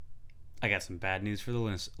I got some bad news for the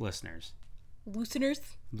listeners. Listeners?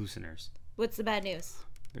 What's the bad news?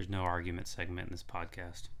 There's no argument segment in this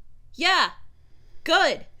podcast. Yeah.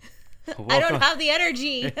 Good. I don't have the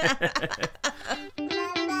energy.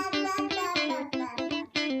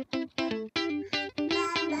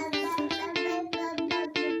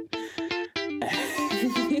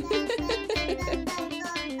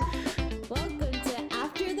 Welcome to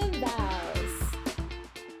After the Vows.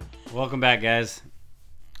 Welcome back, guys.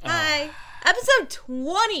 Hi. Episode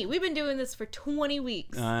 20. We've been doing this for 20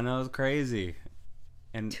 weeks. I know, it's crazy.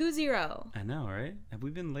 And 2-0. I know, right? Have we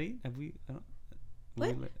been late? Have we?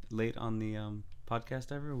 What? Late on the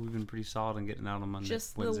podcast ever? We've been pretty solid on getting out on Monday.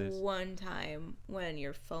 Just Wednesdays. the one time when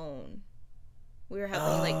your phone, we were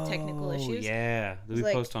having like technical issues. Yeah. It was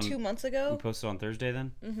like 2 months ago. We posted on Thursday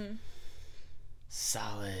then? Mm-hmm.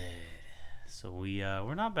 Solid. So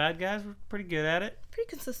we're not bad, guys. We're pretty good at it. Pretty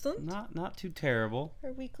consistent. Not too terrible.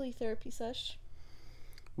 Our weekly therapy sesh.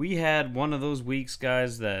 We had one of those weeks,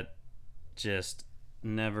 guys, that just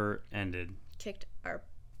never ended. Kicked our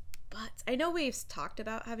butts. I know we've talked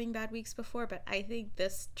about having bad weeks before, but I think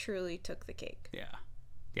this truly took the cake.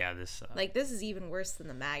 Yeah. This like this is even worse than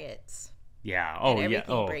the maggots. Yeah. And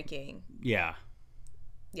everything breaking. Yeah.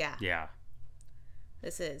 Yeah.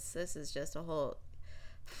 This is just a whole.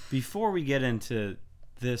 Before we get into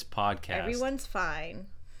this podcast, everyone's fine.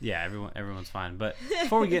 Yeah, everyone's fine. But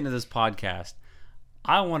before we get into this podcast,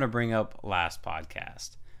 I want to bring up last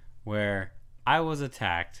podcast where I was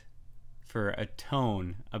attacked for a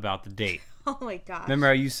tone about the date. Oh my gosh! Remember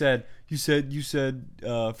how you said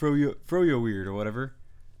froyo weird or whatever?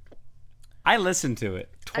 I listened to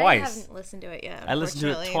it twice. I haven't listened to it yet. I listened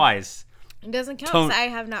to it twice. It doesn't count because I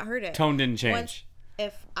have not heard it. Tone didn't change.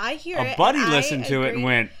 If I hear a buddy listened to it and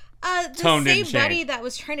went, tone didn't change. The same buddy that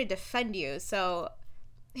was trying to defend you. So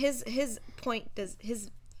his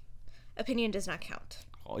opinion does not count.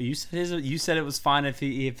 Oh, you said it was fine if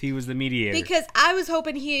he was the mediator. Because I was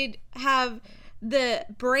hoping he'd have the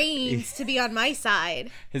brains to be on my side.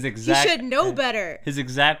 He should know better. His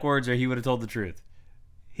exact words are, he would have told the truth.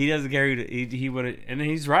 He doesn't care. He would have, and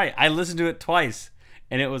he's right. I listened to it twice,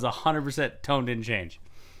 and it was 100% tone didn't change.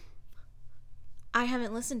 I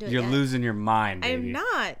haven't listened to it You're yet. losing your mind, baby. I'm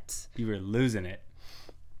not. You were losing it.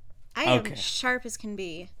 I am sharp as can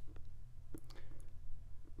be.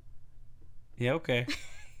 Yeah, okay.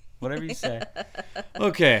 Whatever you say.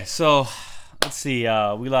 Okay, so let's see.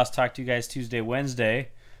 We last talked to you guys Tuesday, Wednesday.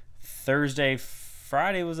 Thursday,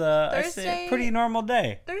 Friday was I'd say a pretty normal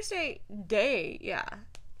day. Thursday, yeah.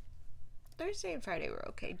 Thursday and Friday were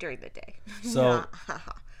okay during the day. So,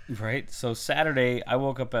 right? So Saturday, I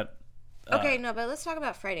woke up at... okay, no, but let's talk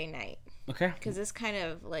about Friday night. Okay. Because this kind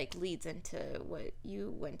of like leads into what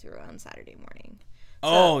you went through on Saturday morning.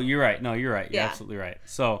 So, you're right. No, you're right. You're absolutely right.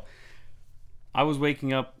 So I was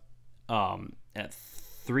waking up at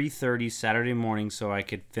 3:30 Saturday morning so I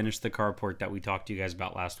could finish the carport that we talked to you guys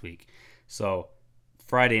about last week. So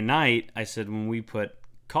Friday night, I said, when we put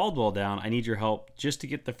Caldwell down, I need your help just to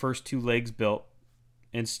get the first 2 legs built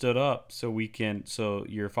and stood up so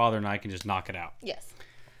your father and I can just knock it out. Yes.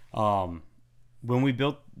 When we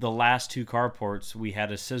built the last 2 carports, we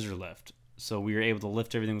had a scissor lift. So we were able to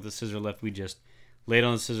lift everything with the scissor lift. We just laid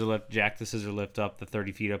on the scissor lift, jacked the scissor lift up the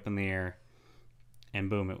 30 feet up in the air, and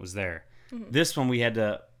boom, it was there. Mm-hmm. This one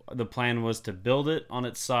the plan was to build it on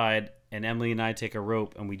its side, and Emily and I take a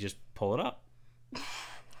rope and we just pull it up.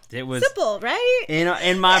 It was simple, right?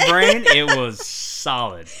 In my brain, it was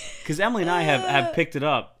solid. Because Emily and I have picked it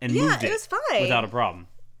up and moved it. It was fine. Without a problem.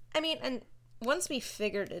 I mean, and once we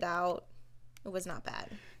figured it out, it was not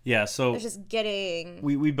bad. Yeah, so... it was just getting...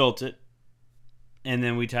 We built it, and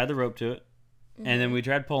then we tied the rope to it, and then we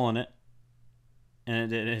tried pulling it,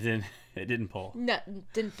 and it didn't pull. No,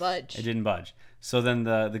 didn't budge. It didn't budge. So then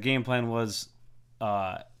the game plan was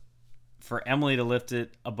for Emily to lift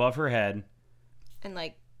it above her head. And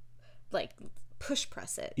like push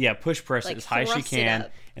press it. Yeah, push press it as high as she can,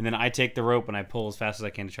 and then I take the rope and I pull as fast as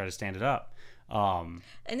I can to try to stand it up. And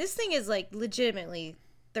this thing is like legitimately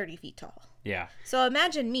 30 feet tall. Yeah. So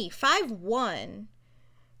imagine me, 5'1",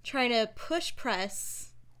 trying to push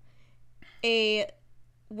press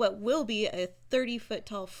what will be a 30-foot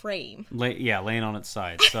tall frame. Laying on its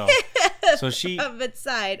side. So she of its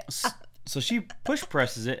side. So she push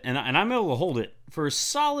presses it, and I'm able to hold it for a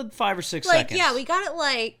solid 5 or 6 seconds. Yeah, we got it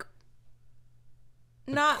like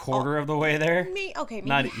not quarter of the way there.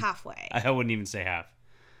 Maybe halfway. I wouldn't even say half.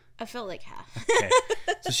 I felt like half. Okay.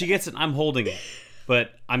 So she gets it, I'm holding it.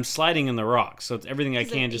 But I'm sliding in the rocks, so it's everything I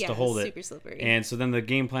can just to hold it. Super slippery. And so then the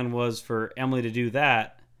game plan was for Emily to do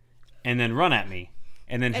that, and then run at me,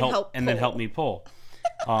 and then help me pull.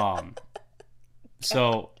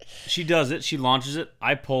 So she does it. She launches it.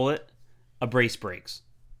 I pull it. A brace breaks.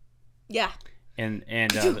 Yeah. And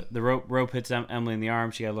the rope hits Emily in the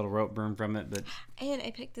arm. She got a little rope burn from it, but. And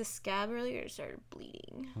I picked the scab earlier. It started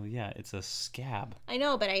bleeding. Oh yeah, it's a scab. I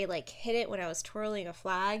know, but I like hit it when I was twirling a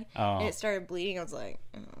flag, and it started bleeding. I was like.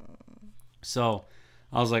 Oh. So,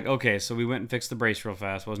 I was like, okay. So we went and fixed the brace real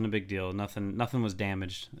fast. Wasn't a big deal. Nothing was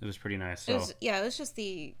damaged. It was pretty nice. So. It was just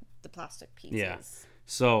the plastic pieces. Yeah.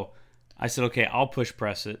 So I said, okay, I'll push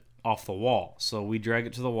press it off the wall. So we drag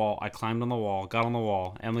it to the wall. I climbed on the wall, got on the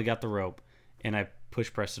wall. Emily got the rope, and I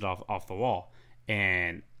push pressed it off the wall.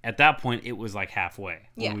 And at that point, it was like halfway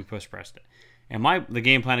when we push pressed it. And the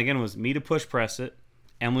game plan again was me to push press it,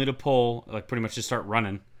 Emily to pull, like pretty much just start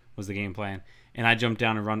running was the game plan. And I jumped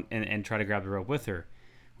down and run and try to grab the rope with her.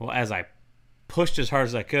 Well, as I pushed as hard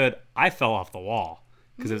as I could, I fell off the wall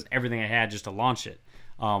because it was everything I had just to launch it.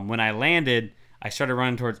 When I landed, I started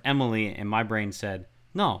running towards Emily, and my brain said,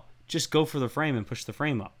 no, just go for the frame and push the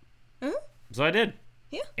frame up. Mm-hmm. So I did.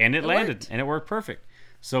 Yeah. And it landed, worked. And it worked perfect.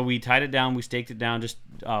 So we tied it down. We staked it down just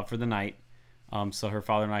for the night. So her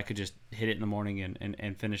father and I could just hit it in the morning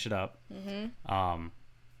and finish it up. Mm-hmm.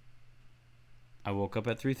 I woke up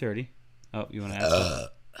at 3:30. Oh, you want to add something?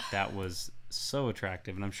 That was so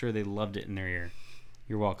attractive, and I'm sure they loved it in their ear.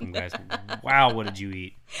 You're welcome, guys. Wow, what did you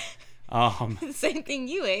eat? The same thing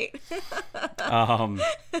you ate.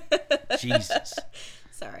 Jesus.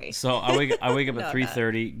 Sorry. So I wake up at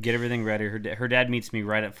 3:30, get everything ready. Her dad meets me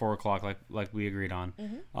right at 4:00, like we agreed on.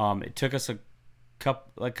 Mm-hmm. It took us a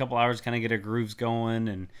couple hours to kind of get our grooves going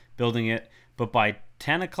and building it, but by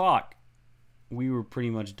 10:00, we were pretty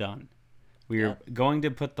much done. We were going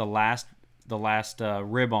to put the last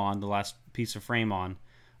rib on, the last piece of frame on,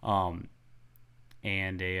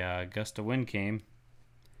 and a gust of wind came.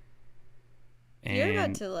 You're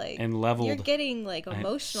about to and leveled. You're getting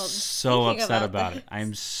emotional. I'm so upset about it.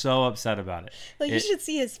 I'm so upset about it. You should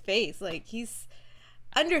see his face. He's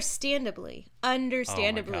understandably,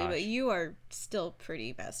 but you are still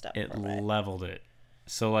pretty messed up. It leveled it.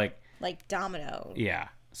 So like domino. Yeah.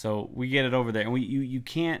 So we get it over there, and you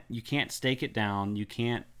can't stake it down. You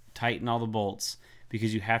can't tighten all the bolts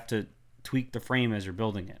because you have to tweak the frame as you're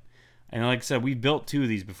building it. And like I said, we built 2 of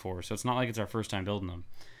these before, so it's not like it's our first time building them.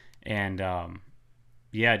 And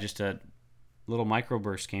just a little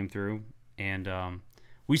microburst came through, and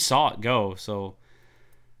we saw it go. So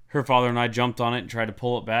her father and I jumped on it and tried to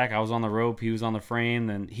pull it back. I was on the rope, he was on the frame,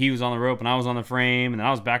 then he was on the rope, and I was on the frame, and then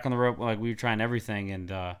I was back on the rope. Like we were trying everything,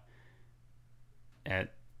 and I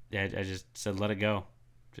just said, let it go.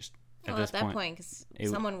 Just at this point, because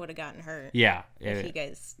someone would have gotten hurt. Yeah, if you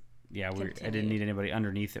guys. Yeah, I didn't need anybody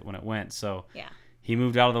underneath it when it went. So yeah, he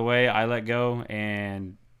moved out of the way. I let go,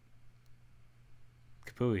 and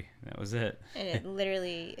kapooey. That was it. And it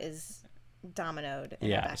literally is dominoed.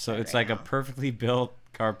 Yeah, so it's like a perfectly built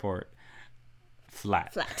carport,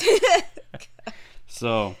 flat.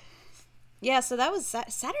 So. Yeah, so that was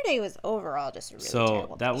Saturday was overall just a really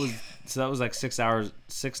terrible day. that was like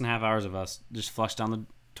 6.5 hours of us just flushed down the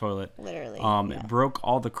toilet. Literally. It broke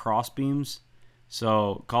all the cross beams.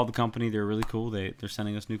 So called the company. They're really cool. They're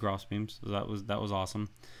sending us new cross beams. So that was awesome.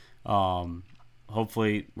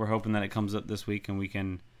 Hopefully we're hoping that it comes up this week and we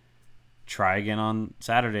can try again on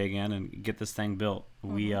Saturday again and get this thing built.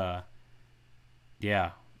 Mm-hmm.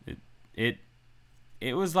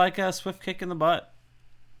 It was like a swift kick in the butt.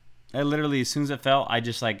 I literally, as soon as it fell, I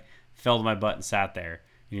just fell to my butt and sat there.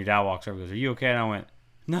 And your dad walks over and goes, "Are you okay?" And I went,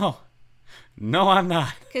 No, I'm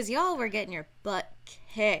not. Because y'all were getting your butt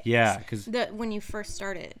kicked. Yeah, because when you first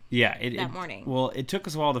started. Yeah, that morning. Well, it took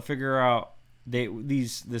us a while to figure out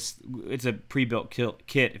it's a pre-built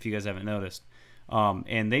kit if you guys haven't noticed,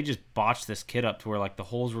 and they just botched this kit up to where the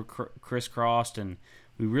holes were crisscrossed, and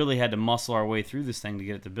we really had to muscle our way through this thing to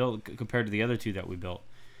get it to build compared to the other 2 that we built.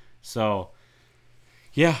 So.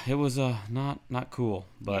 Yeah, it was not cool,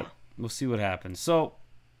 but we'll see what happens. So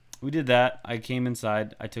we did that. I came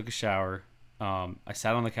inside. I took a shower. I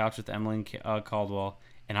sat on the couch with Emily and Caldwell,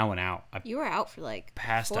 and I went out. You were out for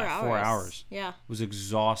past 4 hours. 4 hours. Yeah. Was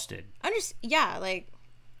exhausted. I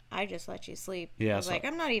just let you sleep. Yeah. I was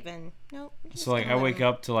I'm not even. Nope. So I wake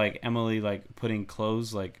up to Emily putting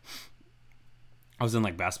clothes I was in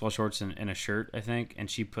basketball shorts and a shirt, I think,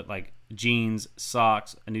 and she put jeans,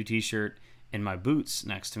 socks, a new t-shirt, and my boots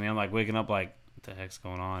next to me. I'm waking up what the heck's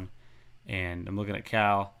going on? And I'm looking at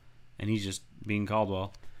Cal, and he's just being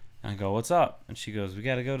Caldwell. And I go, "What's up?" And she goes, "We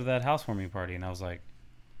got to go to that housewarming party." And I was like,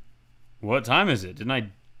 "What time is it?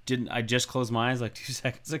 Didn't I just close my eyes 2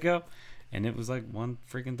 seconds ago?" And it was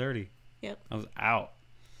 1:30. Yep. I was out.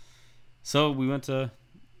 So we went to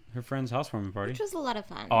her friend's housewarming party, which was a lot of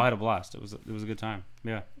fun. Oh, I had a blast. It was a good time.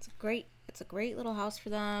 Yeah. It's a great little house for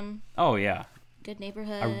them. Oh yeah. Good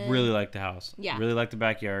neighborhood. I really liked the house. Yeah. Really liked the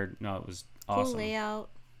backyard. No, it was awesome. Cool layout.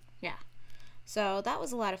 Yeah. So that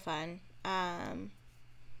was a lot of fun.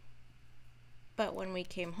 But when we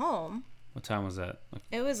came home, what time was that? Like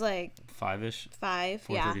it was like 5-ish.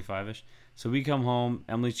 4:30, 5-ish. So we come home.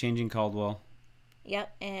 Emily's changing Caldwell.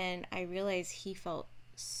 Yep, and I realized he felt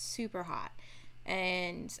super hot,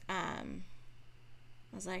 and I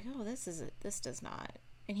was like, "Oh, this does not."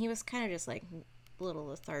 And he was kind of just like a little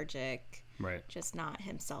lethargic, right? Just not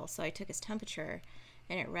himself. So I took his temperature,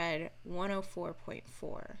 and it read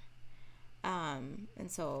 104.4. And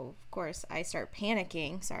so of course I start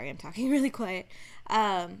panicking. Sorry, I'm talking really quiet.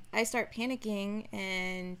 I start panicking,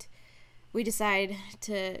 and we decide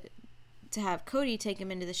to have Cody take him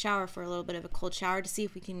into the shower for a little bit of a cold shower to see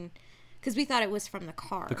if we can, because we thought it was from the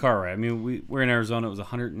car. The car, right? I mean, we're in Arizona. It was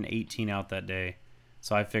 118 out that day,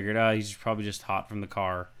 so I figured, he's probably just hot from the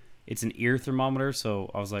car. It's an ear thermometer, so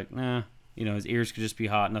I was like, nah, his ears could just be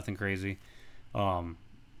hot, nothing crazy. So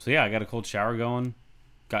yeah, I got a cold shower going.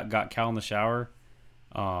 Got Cal in the shower,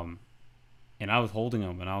 and I was holding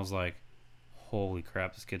him, and I was like, holy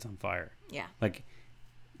crap, this kid's on fire. Yeah. Like,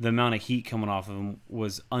 the amount of heat coming off of him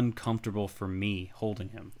was uncomfortable for me holding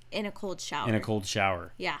him. In a cold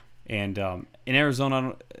shower. Yeah. And in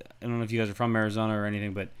Arizona, I don't know if you guys are from Arizona or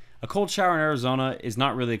anything, but a cold shower in Arizona is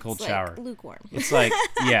not really a cold shower. Like lukewarm. It's like,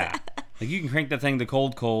 yeah. Like, you can crank that thing to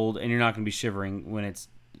cold, and you're not going to be shivering when it's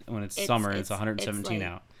summer and it's 117 like,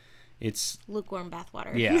 out. It's lukewarm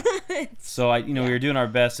bathwater. Yeah. So we were doing our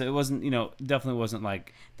best. It wasn't, definitely wasn't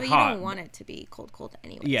like but hot. you don't want it to be cold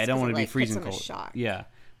anyway. Yeah, I don't want it to be freezing puts him cold. In shock. Yeah.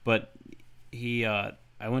 But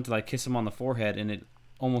I went to like kiss him on the forehead, and it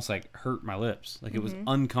almost like hurt my lips. Like, it was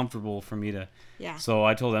uncomfortable for me to. Yeah. So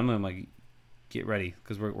I told Emily, I'm like, get ready,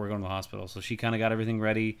 because we're going to the hospital. So she kind of got everything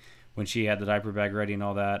ready when she had the diaper bag ready and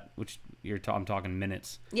all that, which I'm talking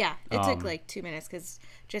minutes. Yeah, it took like 2 minutes, because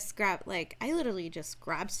I literally just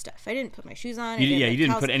grabbed stuff. I didn't put my shoes on. You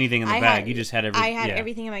didn't put anything in the bag. You just had everything. I had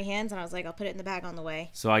everything in my hands, and I was like, I'll put it in the bag on the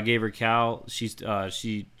way. So I gave her Cal. She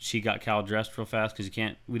got Cal dressed real fast, because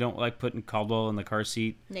we don't like putting Caldwell in the car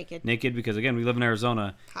seat naked, because again, we live in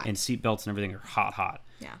Arizona, and seat belts and everything are hot.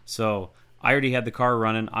 Yeah. So I already had the car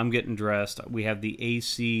running. I'm getting dressed. We have the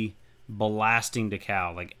AC blasting to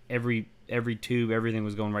Cal, like every tube, everything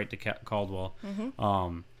was going right to Caldwell.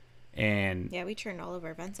 And yeah, we turned all of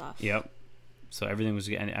our vents off. Yep. So everything was.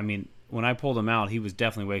 I mean, when I pulled him out, he was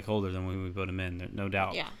definitely way colder than when we put him in. No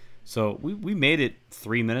doubt. Yeah. So we made it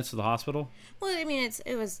 3 minutes to the hospital. Well, I mean,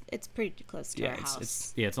 it's pretty close to our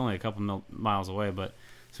house. It's only a couple miles away, but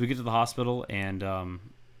so we get to the hospital and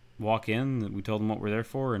walk in. We told them what we're there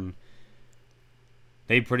for, and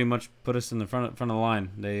they pretty much put us in the front of the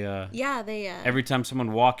line. They every time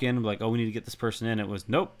someone walk in, like, oh, we need to get this person in, it was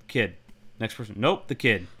nope, kid. Next person, nope, the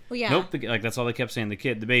kid. Well, yeah. Nope, like that's all they kept saying, the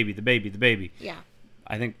kid, the baby. Yeah.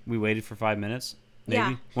 I think we waited for 5 minutes, maybe.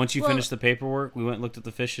 Yeah. Once you finished the paperwork, we went and looked at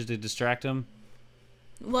the fishes to distract them.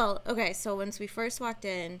 Well, okay, so once we first walked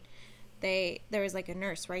in, there was like a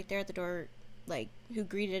nurse right there at the door, like, who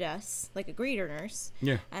greeted us, like a greeter nurse.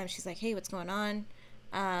 Yeah. She's like, hey, what's going on?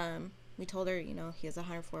 We told her, he has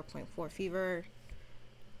 104.4 fever.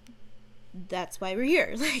 That's why we're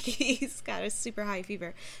here. Like, he's got a super high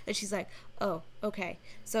fever. And she's like, oh, okay.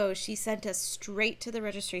 So she sent us straight to the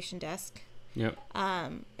registration desk. Yep.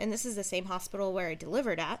 And this is the same hospital where I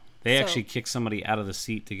delivered at. They actually kicked somebody out of the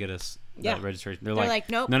seat to get us that registration. They're like,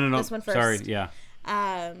 nope, no, this one first. Sorry, yeah.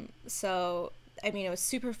 So, I mean, it was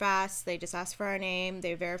super fast. They just asked for our name.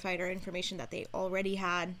 They verified our information that they already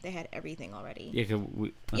had. They had everything already. Yeah,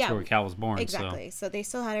 that's where Cal was born. Exactly. So they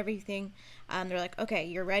still had everything. They're like, okay,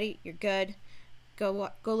 you're ready. You're good.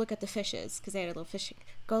 Go look at the fishes, because they had a little fishing.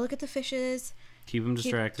 Go look at the fishes. Keep them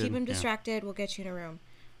distracted. Keep them distracted. Yeah. We'll get you in a room.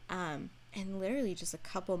 And literally just a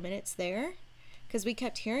couple minutes there, because we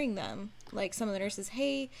kept hearing them. Like, some of the nurses,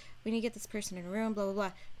 hey, we need to get this person in a room, blah, blah,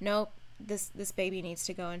 blah. Nope. This baby needs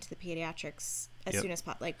to go into the pediatrics as soon as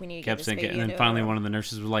possible. Like, we need to get this baby into a room. And then finally one of the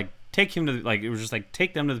nurses was like, take him to the, like, it was just like,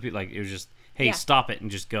 take them to the, like, it was just, hey, stop it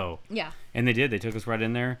and just go. Yeah. And they did. They took us right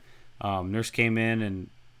in there. Nurse came in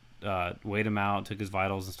and weighed him out, took his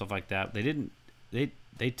vitals and stuff like that.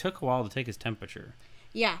 They took a while to take his temperature.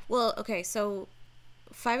 Yeah. Well, okay, so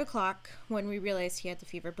 5 o'clock, when we realized he had the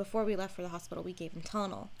fever, before we left for the hospital, we gave him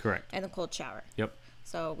Tylenol. Correct. And the cold shower. Yep.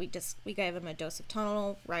 So we gave him a dose of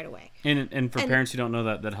Tylenol right away. And for parents who don't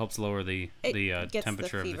know that helps lower the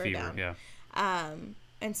temperature of the fever. Down. Yeah.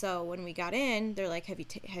 And so when we got in, they're like,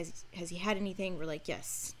 has he had anything? We're like,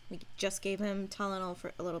 yes. We just gave him Tylenol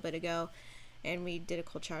for a little bit ago. and we did a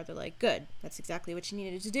cold shower. They're like, good, that's exactly what you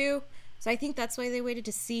needed to do. So I think that's why they waited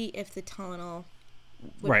to see if the Tylenol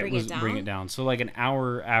would bring it down. Bring it down. So like an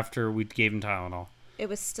hour after we gave him Tylenol, it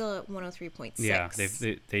was still at 103.6. Yeah,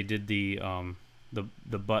 they did the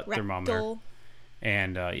butt Rectal. thermometer,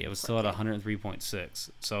 and it was still at 103.6.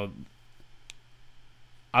 So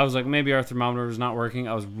I was like, maybe our thermometer was not working.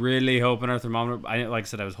 I was really hoping our thermometer. Like I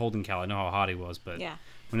said, I was holding Cal. I know how hot he was, but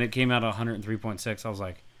when it came out at 103.6, I was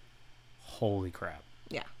like, holy crap.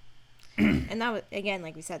 Yeah. And that was, again,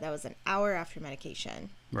 like we said, that was an hour after medication.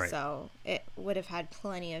 Right. So it would have had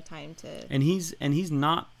plenty of time to. And he's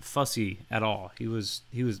not fussy at all. He was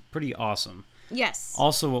pretty awesome. Yes.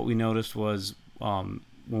 Also, what we noticed was when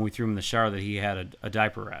we threw him in the shower that he had a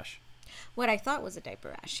diaper rash. What I thought was a diaper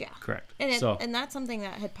rash, yeah. Correct. And that's something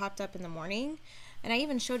that had popped up in the morning. And I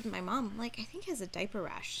even showed my mom, like, I think he has a diaper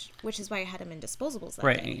rash, which is why I had him in disposables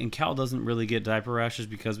that day. And Cal doesn't really get diaper rashes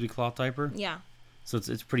because we cloth diaper. Yeah. So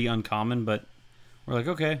it's pretty uncommon, but we're like,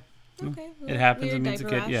 okay, well, it happens. It means a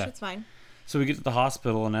kid. Rash, yeah, it's fine. So we get to the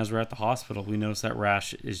hospital, and as we're at the hospital, we notice that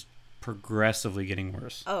rash is progressively getting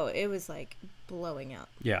worse. Oh, it was like blowing up.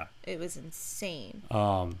 Yeah. It was insane.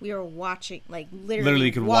 We were watching, like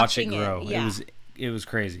literally could watch it grow. Yeah. It was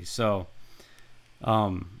crazy. So,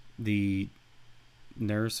 the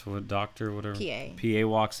nurse or doctor, whatever, PA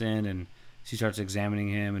walks in and she starts examining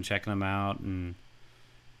him and checking him out. And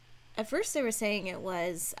at first they were saying it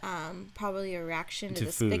was probably a reaction to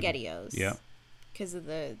the food. SpaghettiOs. Yeah. Because of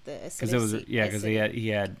the acidity. Because he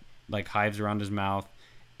had like hives around his mouth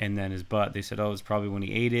and then his butt. They said, oh, it's probably when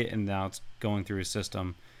he ate it and now it's going through his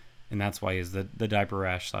system, and that's why he has the diaper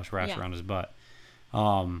rash around his butt.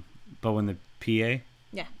 But when the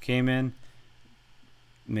PA came in,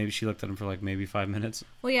 maybe she looked at him for like maybe 5 minutes.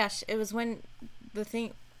 Well, yeah, it was when the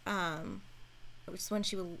thing, it was when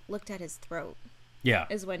she looked at his throat. Yeah,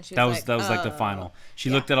 is when she was that was like the final. She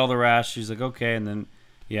looked at all the rash. She's like, okay, and then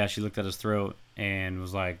she looked at his throat and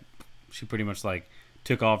was like, she pretty much like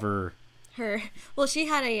took off her. Well, she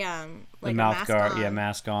had a like mouth a mask guard, on.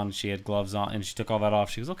 Mask on. She had gloves on, and she took all that off.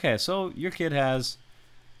 She goes, okay, so your kid has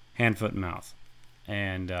hand, foot, and mouth,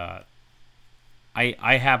 and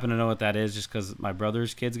I happen to know what that is just because my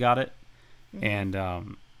brother's kids got it, and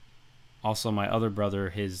also my other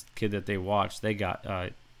brother, his kid that they watched, they got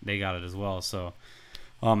it as well. So,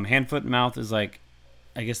 hand, foot, and mouth is like,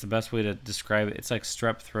 I guess the best way to describe it, it's like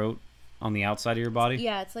strep throat on the outside of your body.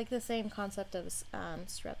 Yeah, it's like the same concept of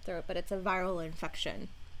strep throat, but it's a viral infection.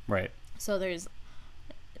 Right. So there's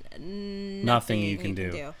nothing you can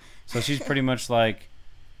do. So she's pretty much like,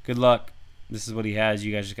 good luck. This is what he has.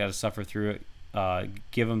 You guys just got to suffer through it.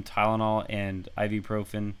 Give him Tylenol and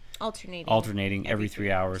ibuprofen. Alternating every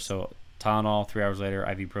 3 hours. So Tylenol, 3 hours later,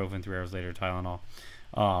 ibuprofen, 3 hours later, Tylenol.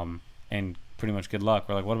 And pretty much good luck.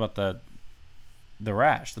 We're like, what about the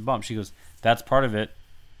rash, the bump? She goes, that's part of it.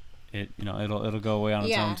 It'll go away on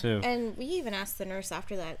its own too. And we even asked the nurse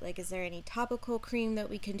after that, like, is there any topical cream that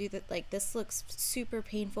we can do that, like, this looks super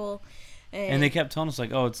painful. And they kept telling us,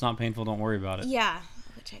 like, oh, it's not painful, don't worry about it. Yeah,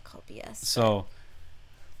 which I call BS. So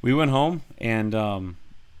we went home, and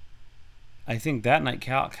I think that night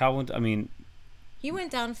Cal went, he went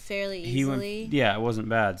down fairly easily. It wasn't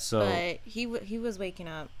bad. So, but he was waking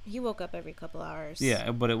up. He woke up every couple hours.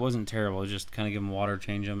 Yeah, but it wasn't terrible. It was just kind of give him water,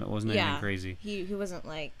 change him. It wasn't anything crazy. He wasn't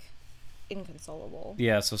like inconsolable.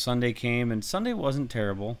 Yeah, so Sunday came, and Sunday wasn't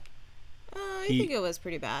terrible. I think it was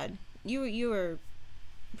pretty bad. You were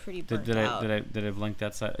pretty burnt out. Did I blink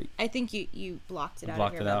that side? I think you blocked it out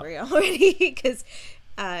of your memory already because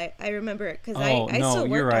I remember it because I still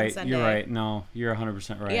worked on Sunday. You're right. No, you're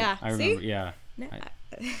 100% right. Yeah, I remember. See? Yeah. No,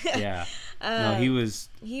 yeah. No, he was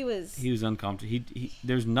uncomfortable. He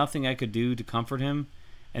there's nothing I could do to comfort him,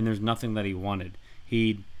 and there's nothing that he wanted.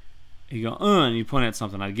 He'd go, and he'd point at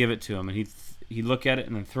something. I'd give it to him, and he'd look at it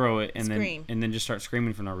and then throw it, and then just start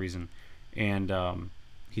screaming for no reason. And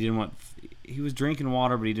he didn't want. He was drinking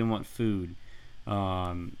water, but he didn't want food.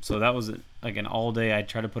 So that was like an all day. I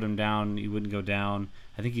tried to put him down. He wouldn't go down.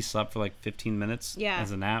 I think he slept for like 15 minutes as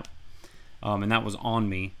a nap. And that was on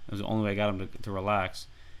me. It was the only way I got him to relax.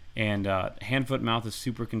 And hand, foot, mouth is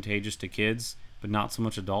super contagious to kids, but not so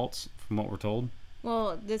much adults, from what we're told.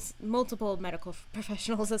 Well, multiple medical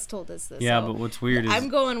professionals has told us this. Yeah, so but what's weird is... I'm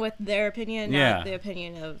going with their opinion, not the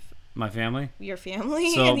opinion of... My family? Your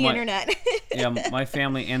family and the internet. Yeah, my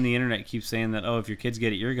family and the internet keep saying that, if your kids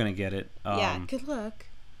get it, you're going to get it. Good luck.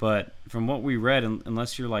 But from what we read,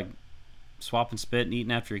 unless you're like swapping spit and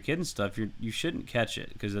eating after your kid and stuff, you shouldn't catch it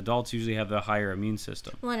because adults usually have the higher immune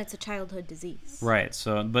system. Well, and it's a childhood disease. Right.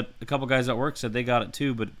 So, but a couple guys at work said they got it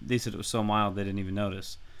too, but they said it was so mild they didn't even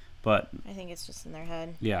notice. But I think it's just in their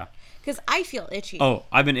head. Yeah. Because I feel itchy. Oh,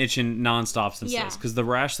 I've been itching nonstop since this. Because the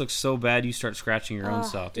rash looks so bad, you start scratching your own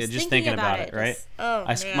self. Just thinking about it, right?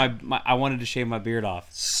 I wanted to shave my beard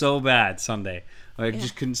off so bad Sunday. I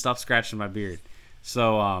just couldn't stop scratching my beard.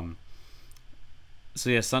 So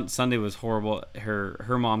Sunday was horrible.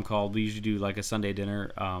 Her mom called. We usually do like a Sunday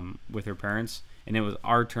dinner with her parents, and it was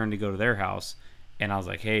our turn to go to their house. And I was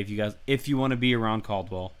like, hey, if you want to be around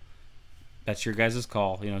Caldwell, that's your guys'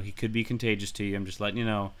 call. He could be contagious to you. I'm just letting you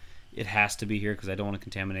know. It has to be here because I don't want to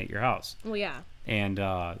contaminate your house. Well, yeah. And they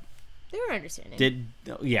were understanding.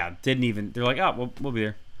 Didn't even. They're like, oh, we'll be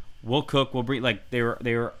there. We'll cook. We'll bring. Like they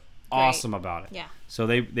were awesome about it. Yeah. So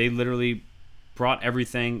they literally brought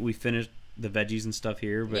everything. We finished the veggies and stuff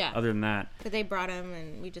here, but other than that. But they brought them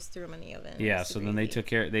and we just threw them in the oven. Yeah. So then they took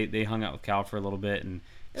care. They hung out with Cal for a little bit and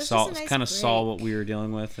saw what we were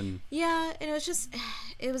dealing with. And yeah, and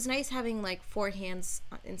it was nice having like 4 hands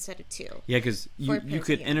instead of 2. Yeah, because you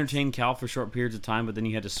could entertain Cal for short periods of time, but then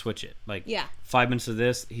you had to switch it. Like 5 minutes of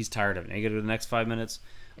this, he's tired of it. Now you got to do the next 5 minutes.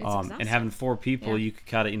 And having 4 people, you could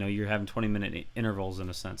cut it. You're having 20-minute intervals in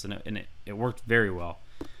a sense, and it worked very well.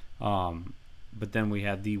 But then we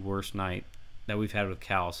had the worst night that we've had with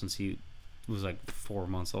Cal since he was like 4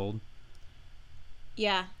 months old.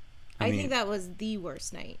 Yeah. I think that was the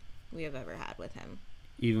worst night we have ever had with him.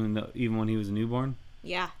 Even when he was a newborn?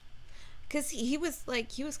 Yeah. Because he was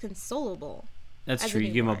consolable. That's true.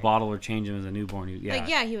 You give him a bottle or change him as a newborn.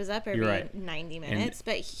 He was up every 90 minutes,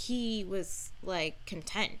 but he was like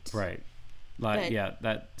content. Right.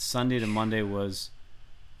 That Sunday to Monday was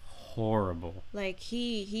horrible. Like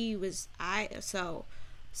he was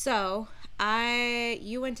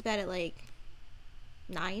you went to bed at like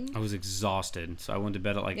 9? I was exhausted, so I went to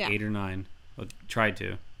bed at like 8 or 9. I tried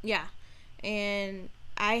to. Yeah. And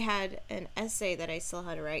I had an essay that I still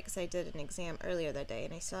had to write because I did an exam earlier that day,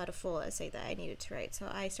 and I still had a full essay that I needed to write,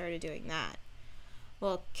 so I started doing that.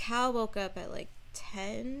 Well, Cal woke up at like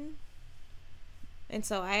 10, and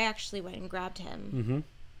so I actually went and grabbed him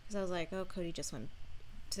because I was like, oh, Cody just went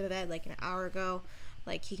to bed like an hour ago.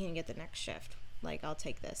 Like, he can get the next shift. Like, I'll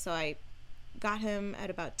take this. So I got him at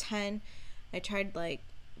about 10. I tried like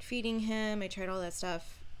feeding him. I tried all that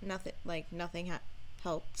stuff. Nothing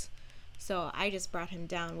helped. So I just brought him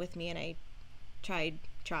down with me, and I tried,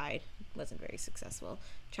 wasn't very successful.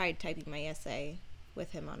 Tried typing my essay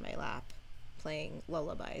with him on my lap, playing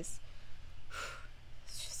lullabies.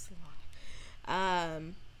 It's just so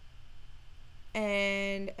long.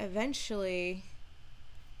 And eventually,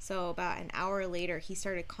 so about an hour later, he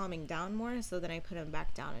started calming down more, so then I put him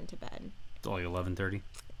back down into bed. It's only 11:30.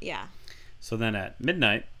 Yeah. So then at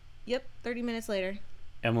midnight. Yep, 30 minutes later.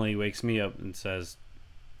 Emily wakes me up and says,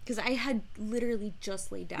 because I had literally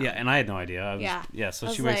just laid down. Yeah, and I had no idea.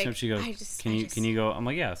 So she wakes me up. She goes, "Can you go?" I'm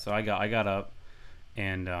like, "Yeah." So I got up,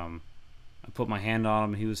 and I put my hand on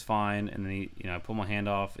him. He was fine, and then I put my hand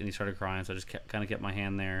off, and he started crying. So I just kind of kept my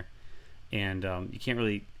hand there, and you can't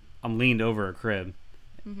really. I'm leaned over a crib,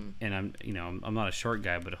 and I'm not a short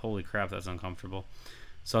guy, but holy crap, that's uncomfortable.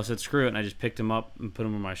 So I said, "Screw it," and I just picked him up and put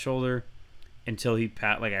him on my shoulder until he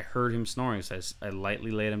I heard him snoring. So I lightly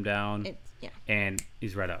laid him down. And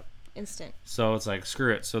he's right up. Instant. So it's like,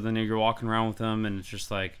 screw it. So then you're walking around with him, and it's just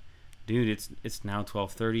like, dude, it's now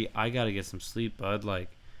 12:30. I got to get some sleep, bud. Like,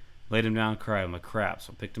 laid him down and cried. I'm like, crap.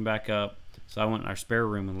 So I picked him back up. So I went in our spare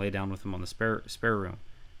room and lay down with him on the spare room.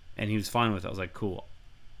 And he was fine with it. I was like, cool.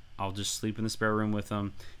 I'll just sleep in the spare room with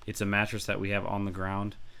him. It's a mattress that we have on the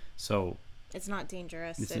ground. So it's not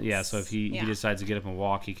dangerous. So if he decides to get up and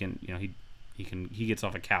walk, he can, he gets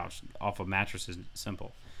off a couch. Off a mattress is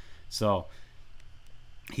simple. So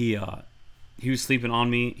he was sleeping on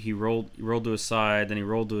me. He rolled to his side, then he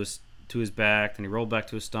rolled to his back, then he rolled back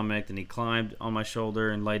to his stomach, then he climbed on my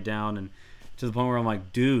shoulder and laid down, and to the point where I'm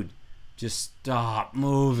like, dude, just stop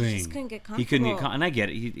moving. He just couldn't get comfortable. He couldn't get and I get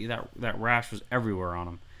it. That rash was everywhere on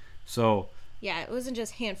him. So yeah, it wasn't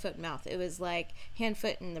just hand, foot, mouth. It was like hand,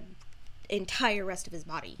 foot, and the entire rest of his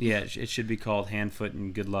body. Yeah, it should be called hand, foot,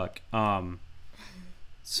 and good luck.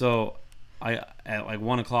 So at like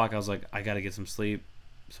 1 o'clock, I was like, I gotta get some sleep.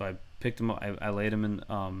 So I picked him up. I laid him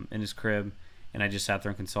in his crib, and I just sat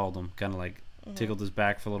there and consoled him, kind of like tickled his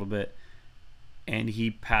back for a little bit, and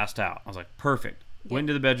he passed out. I was like, perfect. Yep. Went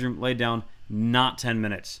into the bedroom, laid down. Not 10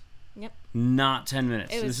 minutes. Yep. Not 10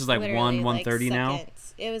 minutes. This is like 1:30 now.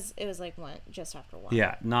 It was like just after 1.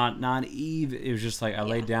 Yeah, not even. It was just like I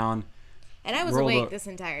laid down. And I was awake this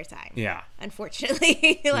entire time. Yeah.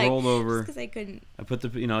 Unfortunately, like, rolled over because I couldn't. I put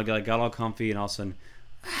got all comfy, and all of a sudden,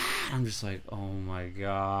 I'm just like, oh my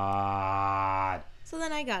god. So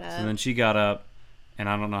then I got up. So then she got up, And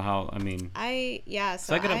I don't know how. I mean, So I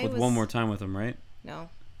got up with one more time with him, right? No,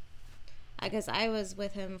 I guess I was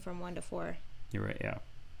with him from 1 to 4. You're right. Yeah.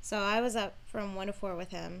 So I was up from 1 to 4 with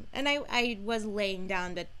him, and I was laying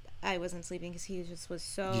down, but I wasn't sleeping because he just was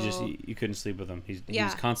so. You couldn't sleep with him. He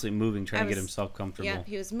was constantly moving, trying to get himself comfortable. Yeah,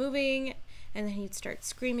 he was moving, and then he'd start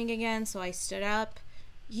screaming again. So I stood up.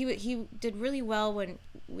 He did really well when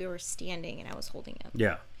we were standing and I was holding him.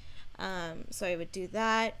 Yeah. So I would do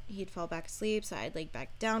that. He'd fall back asleep. So I'd lay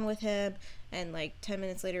back down with him, and like 10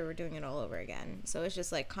 minutes later, we're doing it all over again. So it's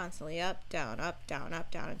just like constantly up, down,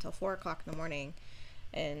 until 4 o'clock in the morning.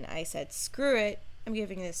 And I said, screw it. I'm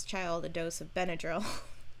giving this child a dose of Benadryl.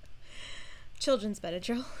 Children's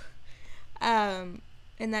Benadryl.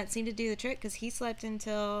 And that seemed to do the trick because he slept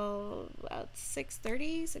until about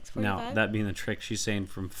 6:30, 6:45. Now, that being the trick, she's saying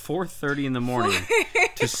from 4:30 in the morning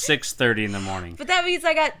to 6:30 in the morning. But that means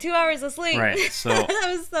I got 2 hours of sleep. Right. So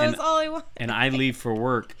that was all I wanted. And I leave for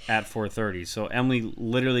work at 4:30. So Emily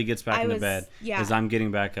literally gets back into bed as I'm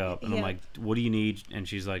getting back up. And I'm like, what do you need? And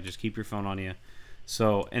she's like, just keep your phone on you.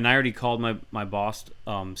 So, and I already called my boss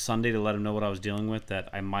Sunday to let him know what I was dealing with, that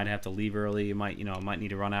I might have to leave early. I might need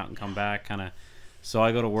to run out and come back, kind of. So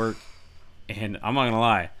I go to work, and I'm not gonna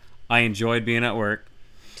lie, I enjoyed being at work.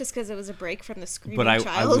 Just because it was a break from the screaming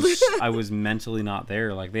child. But I was mentally not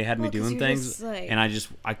there. Like, they had me doing things, and I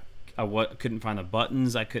couldn't find the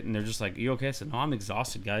buttons. I couldn't. They're just like, "You okay?" I said, "No, I'm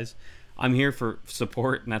exhausted, guys. I'm here for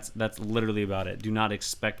support," and that's literally about it. Do not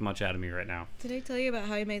expect much out of me right now. Did I tell you about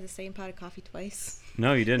how I made the same pot of coffee twice?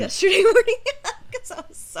 No, you didn't. Yesterday morning, because I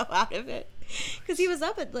was so out of it. Because he was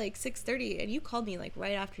up at like 6:30, and you called me like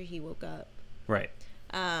right after he woke up. Right.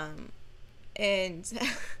 And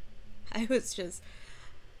I was just,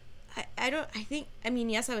 I mean,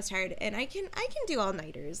 yes, I was tired, and I can do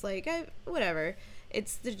all-nighters, like, whatever.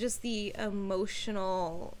 It's just the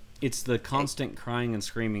emotional. It's the constant crying and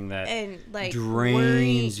screaming that like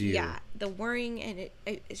drains you. Yeah, the worrying, and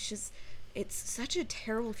it's just, it's such a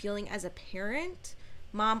terrible feeling as a parent,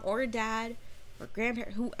 mom or dad, or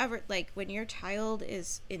grandparent, whoever, like, when your child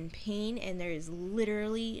is in pain and there is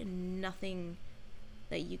literally nothing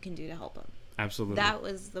that you can do to help him. Absolutely. That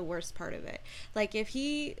was the worst part of it. Like, if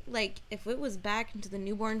it was back into the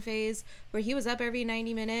newborn phase where he was up every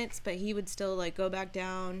 90 minutes, but he would still, like, go back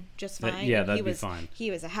down just fine. That'd be fine. He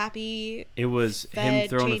was a happy, it was him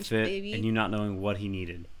throwing a fit baby. And you not knowing what he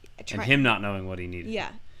needed. And him not knowing what he needed. Yeah.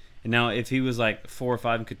 And now, if he was, like, 4 or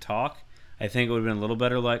 5 and could talk, I think it would have been a little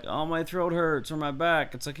better, like, oh, my throat hurts or my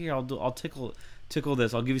back. It's like, here, I'll tickle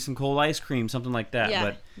this. I'll give you some cold ice cream, something like that. Yeah.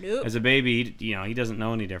 But nope. As a baby, he doesn't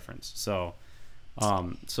know any difference. So,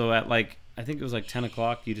 so at like, I think it was like 10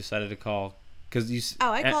 o'clock, you decided to call because you.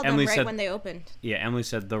 Oh, I called Emily them right said, when they opened. Yeah, Emily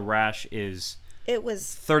said the rash is. It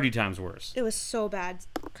was 30 times worse. It was so bad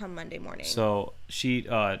come Monday morning. So she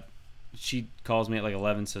calls me at like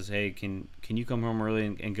 11, says, "Hey, can you come home early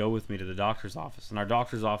and go with me to the doctor's office?" And our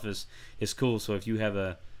doctor's office is cool. So if you have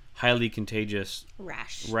a highly contagious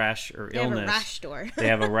rash or illness, have a rash door. They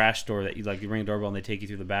have a rash door that you ring a doorbell and they take you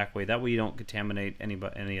through the back way. That way you don't contaminate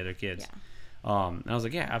any other kids. Yeah. And I was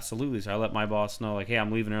like, yeah, absolutely. So I let my boss know, like, hey,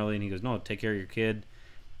 I'm leaving early, and he goes, no, take care of your kid.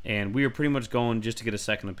 And we were pretty much going just to get a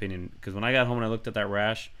second opinion, because when I got home and I looked at that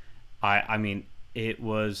rash, I mean, it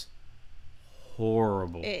was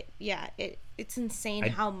horrible. It's insane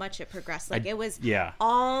how much it progressed. Like, it was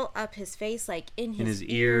all up his face, like in his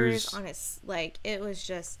ears, on his, like, it was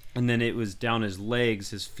just. And then it was down his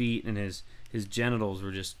legs, his feet, and his genitals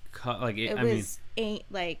were just cut. Like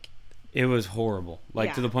it was horrible.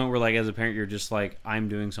 Like, to the point where, like, as a parent, you're just like, I'm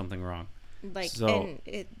doing something wrong. Like, so,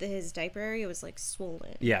 and his diaper area was like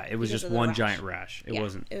swollen. Yeah, it was just one giant rash. It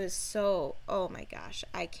wasn't. It was so. Oh my gosh,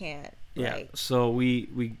 I can't. Yeah. Like, so we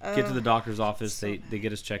get to the doctor's office. So they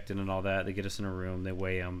get us checked in and all that. They get us in a room. They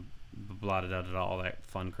weigh them, blah blah blah, all that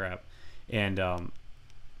fun crap. And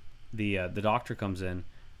the doctor comes in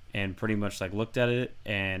and pretty much like looked at it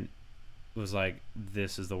and was like,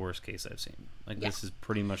 "This is the worst case I've seen. Like, this is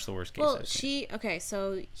pretty much the worst case I've seen."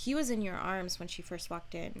 So he was in your arms when she first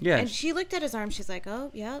walked in. Yeah. And she looked at his arm. She's like, "Oh,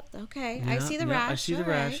 yeah, okay. I see the rash. I see the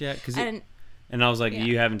rash, yeah." And I was like,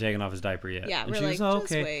 "You haven't taken off his diaper yet." Yeah, and we're she like, goes, "Oh,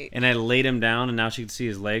 just okay." wait. And I laid him down, and now she could see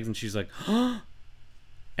his legs, and she's like, "Huh?"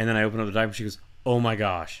 And then I opened up the diaper, and she goes, "Oh my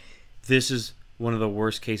gosh, this is one of the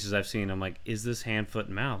worst cases I've seen." I'm like, "Is this hand, foot,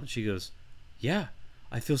 and mouth?" And she goes, "Yeah,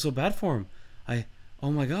 I feel so bad for him. Oh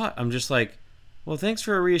my God." I'm just like, well, thanks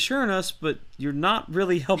for reassuring us, but you're not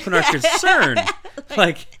really helping our concern.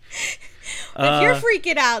 Like, if you're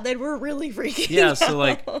freaking out, then we're really freaking out. Yeah, so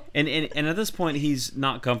like, and at this point, he's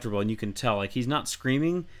not comfortable, and you can tell, like, he's not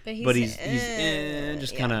screaming, but he's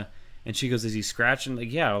just kind of, And she goes, is he scratching?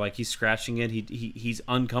 Like, yeah, like he's scratching it. He's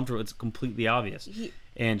uncomfortable. It's completely obvious.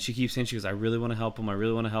 And she keeps saying, she goes, I really want to help him. I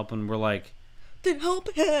really want to help him. We're like, then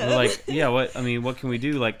help him. We're like, yeah, what can we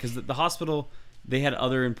do? Like, because the hospital, they had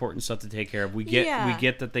other important stuff to take care of. We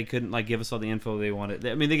get that they couldn't like give us all the info they wanted.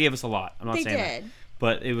 I mean, they gave us a lot. I'm not saying that.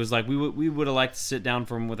 But it was like we would have liked to sit down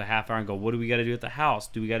for him with a half hour and go, what do we got to do at the house?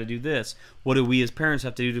 Do we got to do this? What do we as parents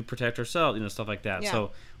have to do to protect ourselves? You know, stuff like that. Yeah.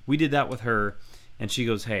 So we did that with her, and she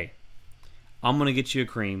goes, hey, I'm gonna get you a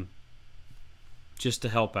cream just to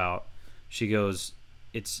help out. She goes,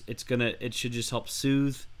 it should just help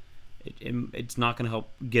soothe. It's not gonna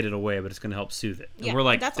help get it away, but it's gonna help soothe it. And we're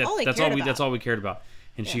like, that's all we cared about.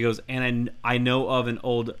 And she goes, and I know of an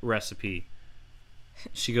old recipe.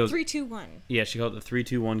 She goes 3-2-1. Yeah, she called it the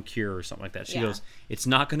 3-2-1 cure or something like that. She goes, it's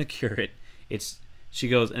not gonna cure it. She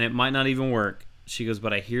goes, and it might not even work. She goes,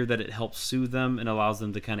 but I hear that it helps soothe them and allows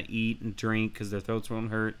them to kind of eat and drink because their throats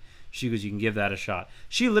won't hurt. She goes, you can give that a shot.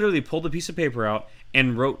 She literally pulled a piece of paper out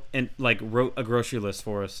and wrote a grocery list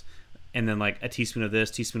for us, and then like a teaspoon of this,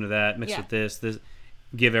 teaspoon of that, mixed with this,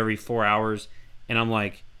 give every 4 hours. And I'm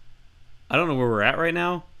like, I don't know where we're at right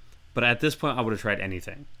now, but at this point, I would have tried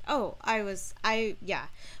anything. Oh, my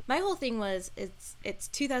whole thing was it's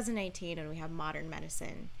 2019 and we have modern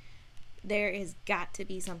medicine. There has got to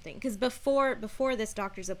be something, because before this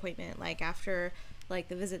doctor's appointment, like after like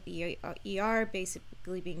the visit the ER,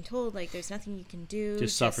 basically being told like there's nothing you can do,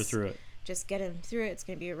 just suffer through it, just get him through it, it's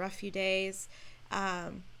going to be a rough few days.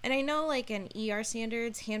 And I know like in ER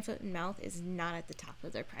standards, hand, foot, and mouth is not at the top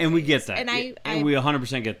of their priorities, and we get that, and we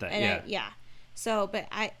 100% get that, So, but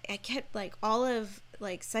I kept like all of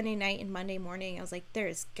like Sunday night and Monday morning, I was like,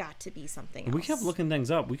 there's got to be something else. We kept looking things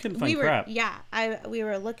up. We couldn't find crap. Yeah, we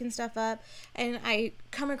were looking stuff up, and I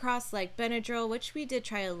come across like Benadryl, which we did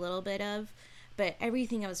try a little bit of, but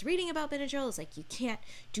everything I was reading about Benadryl is like,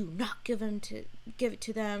 do not give it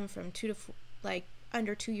to them from 2 to 4, like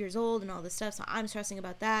under 2 years old and all this stuff. So I'm stressing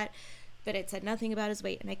about that. But it said nothing about his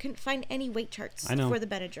weight, and I couldn't find any weight charts for the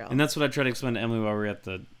Benadryl. And that's what I tried to explain to Emily while we were at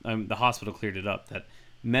the hospital. Cleared it up that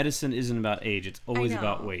medicine isn't about age; it's always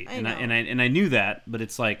about weight. And I knew that, but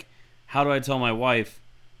it's like, how do I tell my wife?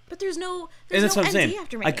 But there's no that's no what I'm saying.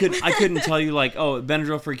 after me. I couldn't tell you like, oh,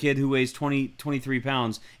 Benadryl for a kid who weighs 23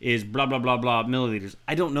 pounds is blah blah blah blah milliliters.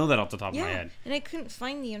 I don't know that off the top of my head. And I couldn't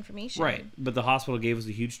find the information. Right, but the hospital gave us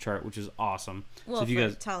a huge chart, which is awesome. Well, so if you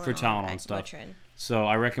guys for Tylenol and stuff. Motrin. So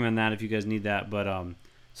I recommend that if you guys need that. But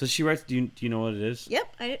so she writes. Do you know what it is?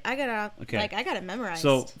 Yep, I got it. Okay. Like I got it memorized.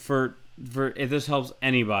 So for if this helps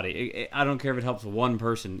anybody, I don't care if it helps one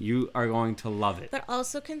person. You are going to love it. But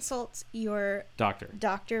also consult your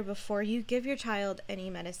doctor before you give your child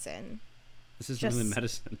any medicine. This is really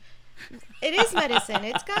medicine. It is medicine.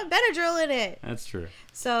 It's got Benadryl in it. That's true.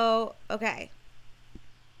 So okay.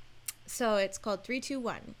 So it's called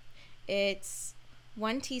 3-2-1. It's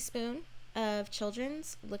 1 teaspoon of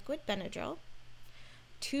children's liquid Benadryl,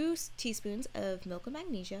 2 teaspoons of milk of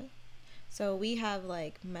magnesia. So we have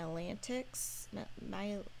like Mylantix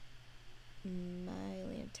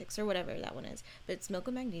or whatever that one is, but it's milk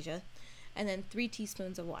of magnesia, and then 3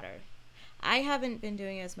 teaspoons of water. I haven't been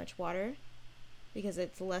doing as much water because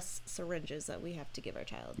it's less syringes that we have to give our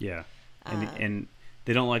child. Yeah, and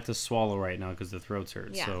they don't like to swallow right now because the throats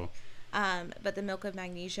hurt. Yeah. So, but the milk of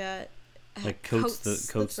magnesia like coats the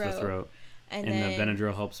throat. And then, the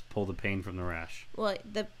Benadryl helps pull the pain from the rash. Well,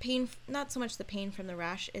 the pain, not so much the pain from the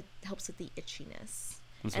rash, it helps with the itchiness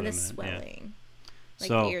and the swelling, like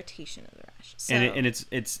the irritation of the rash. So, and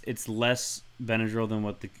it's less Benadryl than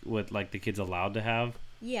what like the kid's allowed to have.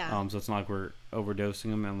 Yeah. So it's not like we're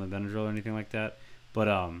overdosing them on the Benadryl or anything like that.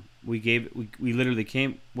 But we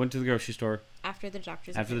literally went to the grocery store after the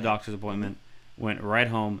doctor's appointment, went right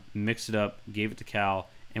home, mixed it up, gave it to Cal,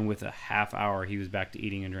 and with a half hour he was back to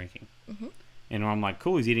eating and drinking. Mm-hmm. And I'm like,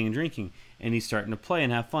 cool, he's eating and drinking, and he's starting to play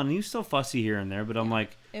and have fun. And he was still fussy here and there, but I'm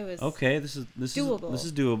like, it was okay, this is doable. This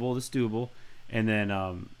is doable. And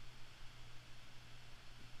then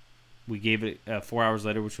we gave it 4 hours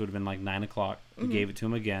later, which would have been like 9 o'clock. We gave it to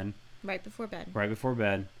him again, right before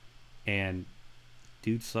bed, and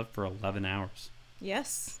dude slept for 11 hours.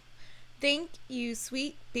 Yes. Thank you,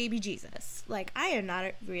 sweet baby Jesus. Like, I am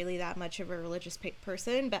not really that much of a religious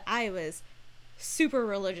person, but I was super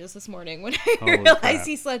religious this morning when I realized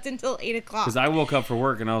he slept until 8 o'clock. Because I woke up for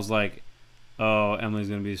work and I was like, oh, Emily's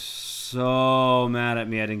going to be so mad at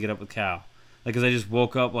me I didn't get up with Cal. Like, because I just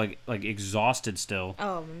woke up, like exhausted still.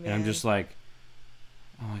 Oh, man. And I'm just like,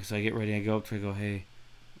 so I get ready. I go up to her, I go, hey,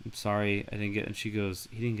 I'm sorry I didn't get... And she goes,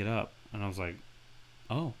 he didn't get up. And I was like,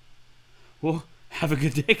 oh, well... Have a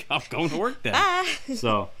good day. I'm going to work then.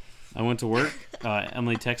 So, I went to work.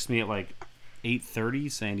 Emily texted me at like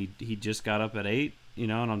 8:30 saying he just got up at 8.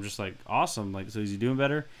 And I'm just like, awesome. Like, so is he doing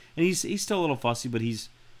better? And he's still a little fussy, but he's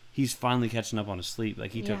finally catching up on his sleep.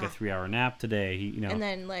 Like, he took a 3-hour nap today. And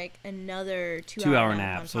then like another 2-hour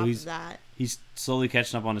nap on top of that. He's slowly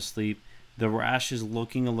catching up on his sleep. The rash is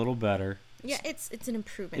looking a little better. Yeah, it's an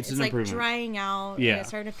improvement. It's an like improvement. Drying out. Yeah. And it's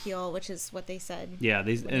starting to peel, which is what they said. Yeah,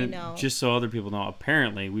 just so other people know,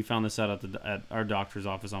 apparently we found this out at our doctor's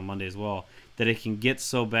office on Monday as well, that it can get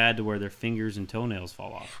so bad to where their fingers and toenails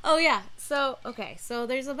fall off. Oh yeah. So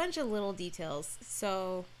there's a bunch of little details.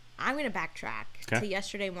 So I'm gonna backtrack to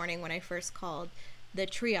yesterday morning when I first called the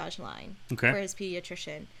triage line for his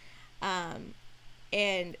pediatrician,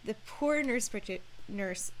 and the poor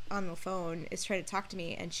nurse on the phone is trying to talk to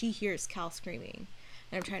me, and she hears Cal screaming,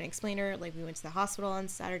 and I'm trying to explain to her, like, we went to the hospital on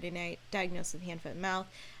Saturday night, diagnosed with hand, foot, and mouth.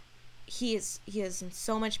 He is in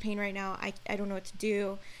so much pain right now. I don't know what to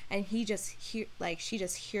do. And she just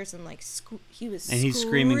hears him like he's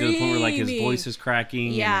screaming to the point where like his voice is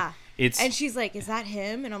cracking. Yeah. And she's like, "Is that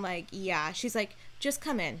him?" And I'm like, "Yeah." She's like, "Just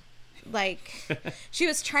come in." Like, she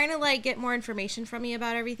was trying to like get more information from me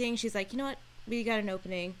about everything. She's like, "You know what? We got an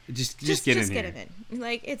opening. Just get him in.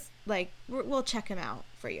 Like, it's like we'll check him out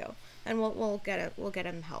for you, and we'll get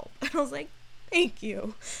him help." And I was like, thank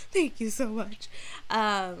you so much.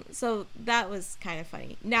 So that was kind of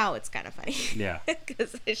funny. Now it's kind of funny. Yeah.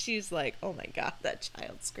 Because she's like, "Oh my god, that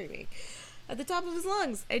child's screaming at the top of his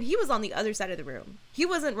lungs," and he was on the other side of the room. He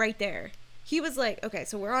wasn't right there. He was like, okay,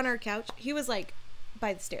 so we're on our couch. He was like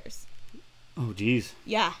by the stairs. Oh, geez.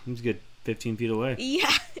 Yeah. He was a good 15 feet away.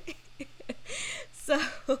 Yeah. So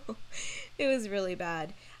it was really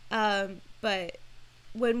bad. But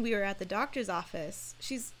when we were at the doctor's office,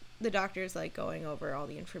 the doctor's like going over all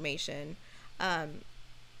the information.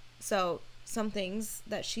 So some things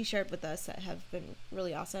that she shared with us that have been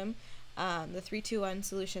really awesome. The 3-2-1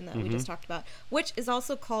 solution that we just talked about, which is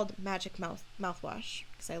also called Magic Mouthwash,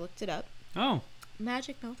 because I looked it up. Oh.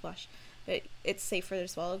 Magic Mouthwash. But it's safer to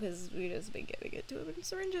swallow because we just been giving it to him in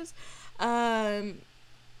syringes.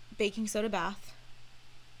 Baking soda bath.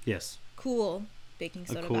 Yes. Cool baking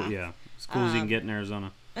soda bath. Yeah. As cool as you can get in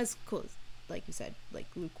Arizona. As cool as, like you said, like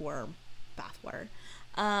lukewarm bath water.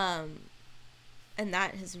 And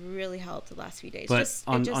that has really helped the last few days. But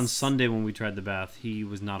on Sunday when we tried the bath, he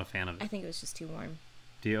was not a fan of it. I think it was just too warm.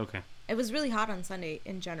 Okay. It was really hot on Sunday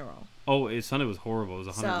in general. Oh, Sunday was horrible. It was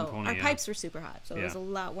 120. So our pipes were super hot, so it was a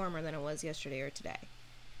lot warmer than it was yesterday or today.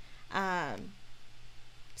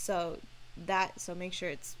 So make sure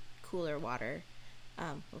it's cooler water.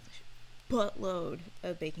 Buttload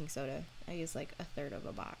of baking soda. I use like a third of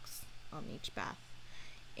a box on each bath.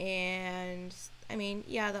 And I mean,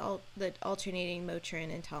 yeah, the alternating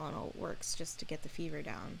Motrin and Tylenol works just to get the fever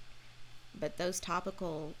down. But those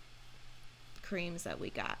topical creams that we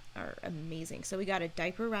got are amazing. So we got a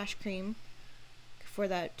diaper rash cream for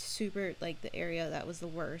that super, like, the area that was the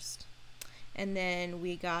worst. And then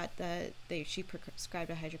we got she prescribed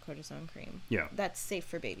a hydrocortisone cream. Yeah. That's safe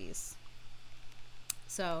for babies.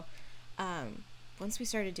 So, once we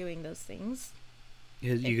started doing those things,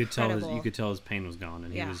 you could tell his pain was gone,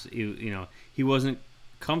 and he wasn't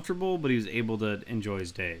comfortable, but he was able to enjoy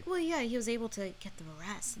his day. Well, yeah, he was able to get the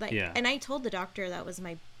rest. And I told the doctor that was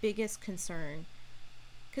my biggest concern,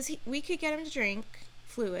 because we could get him to drink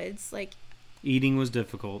fluids. Like, eating was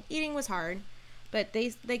difficult. Eating was hard, but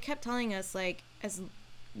they kept telling us, like, as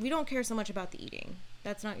we don't care so much about the eating.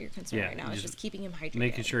 That's not your concern right now. It's just keeping him hydrated.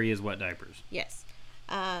 Making sure he has wet diapers. Yes.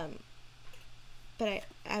 But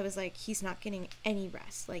I was like, he's not getting any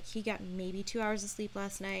rest. Like, he got maybe 2 hours of sleep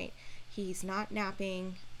last night. He's not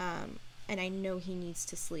napping. And I know he needs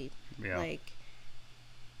to sleep. Yeah. Like,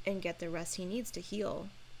 and get the rest he needs to heal.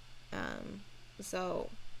 So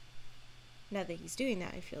now that he's doing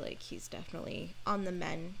that, I feel like he's definitely on the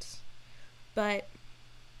mend. But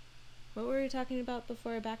what were we talking about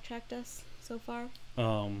before I backtracked us so far?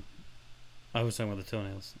 I was talking about the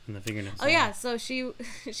toenails and the fingernails. Oh, yeah. So she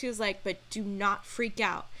was like, but do not freak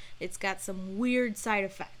out. It's got some weird side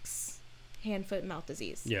effects. Hand, foot, and mouth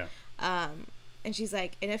disease. Yeah. And she's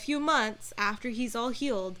like, in a few months, after he's all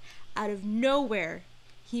healed, out of nowhere,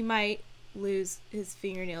 he might lose his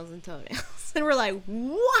fingernails and toenails. And we're like,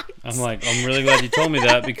 what? I'm like, I'm really glad you told me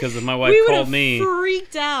that, because if my wife called me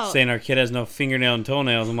freaked out saying our kid has no fingernail and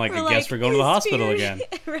toenails, I'm like, I guess we're going to the hospital again.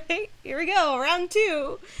 Right? Here we go, round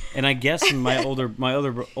 2. And I guess my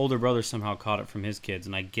older brother somehow caught it from his kids,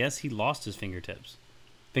 and I guess he lost his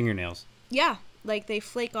fingernails. Yeah, like they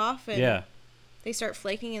flake off and they start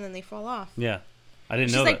flaking and then they fall off. Yeah, I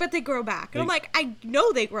didn't know that. She's like, that. but they grow back. And I'm like, I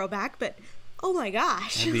know they grow back, but oh my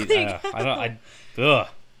gosh. Ugh.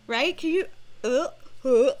 Right? Can you? I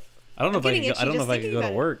don't know if I could go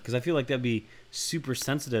to work because I feel like that'd be super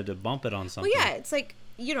sensitive to bump it on something. Well, yeah, it's like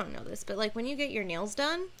you don't know this, but like when you get your nails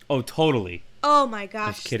done. Oh, totally. Oh my gosh!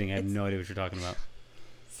 I'm just kidding. I have no idea what you're talking about.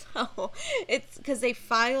 So it's because they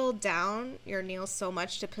file down your nails so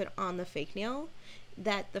much to put on the fake nail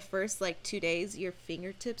that the first like 2 days your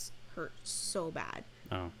fingertips hurt so bad.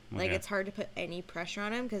 Oh, okay. Like it's hard to put any pressure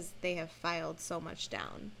on them because they have filed so much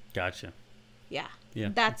down. Gotcha. Yeah. Yeah.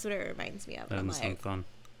 That's what it reminds me of. That doesn't sound fun.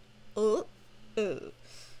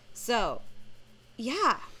 So,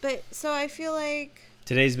 yeah. But so I feel like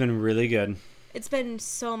today's been really good. It's been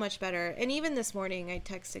so much better. And even this morning I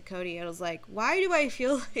texted Cody. I was like, why do I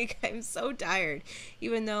feel like I'm so tired?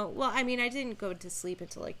 Even though, well, I mean, I didn't go to sleep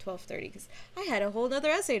until like 12:30 because I had a whole other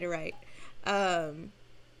essay to write.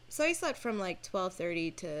 So I slept from like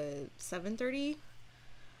 12:30 to 7:30.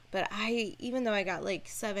 But even though I got like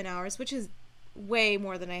 7 hours, which is way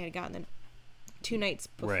more than I had gotten the 2 nights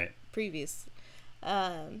previous,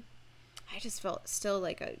 I just felt still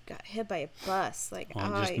like I got hit by a bus. Like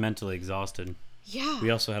I'm just mentally exhausted. Yeah. We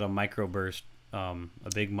also had a microburst, a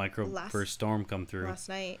big microburst storm come through last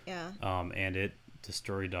night. Yeah. And it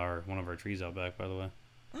destroyed one of our trees out back. By the way.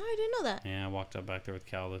 Oh, I didn't know that. Yeah, I walked out back there with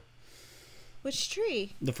Cal. Which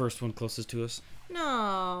tree? The first one closest to us.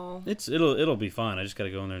 No. It'll be fine. I just got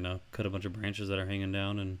to go in there now, cut a bunch of branches that are hanging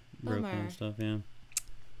down and broken and stuff. Yeah.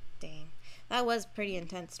 Dang, that was pretty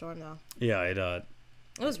intense storm though. Yeah, it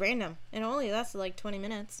was random. It only lasted like 20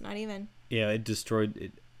 minutes, not even. Yeah, it destroyed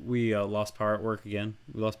it. We lost power at work again.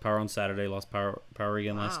 We lost power on Saturday, lost power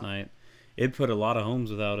again last night. It put a lot of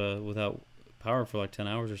homes without power for like 10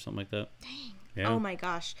 hours or something like that. Dang. Yeah. Oh my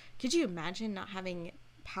gosh. Could you imagine not having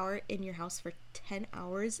power in your house for 10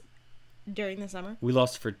 hours during the summer? We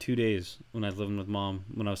lost it for 2 days when I was living with Mom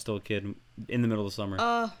when I was still a kid in the middle of the summer.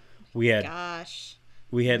 Oh, gosh.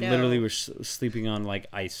 We had literally were sleeping on like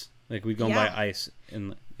ice. Like we'd gone by ice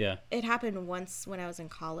and yeah. It happened once when I was in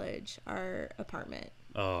college. Our apartment.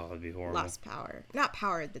 Oh, that'd be horrible. Lost power. Not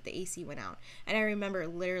power, but the AC went out. And I remember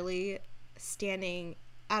literally standing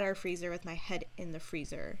at our freezer with my head in the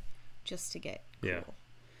freezer just to get cool. Yeah.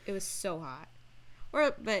 It was so hot.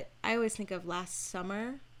 But I always think of last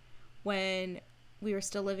summer when we were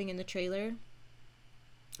still living in the trailer.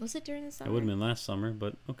 Was it during the summer? It would have been last summer,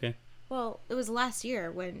 but okay. Well, it was last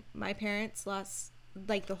year when my parents lost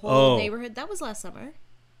like the whole neighborhood. That was last summer.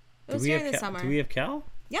 It was during the summer. Do we have Cal?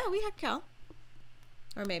 Yeah, we had Cal.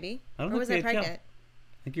 Or maybe. I don't know. Or was I pregnant? Cal.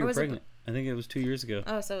 I think you were pregnant. I think it was 2 years ago.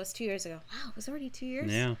 Oh, so it was 2 years ago. Wow, it was already 2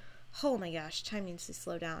 years? Yeah. Oh my gosh, time needs to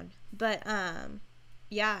slow down. But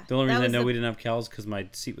yeah. The only reason I know we didn't have Cal is because my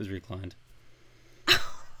seat was reclined.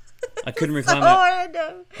 I couldn't recline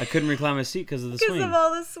I couldn't recline my seat because of the swing. Because of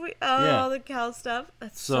all the all the Cal stuff.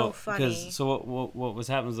 That's so funny. So what was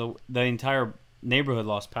happening is the entire neighborhood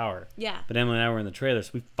lost power. Yeah. But Emily and I were in the trailer,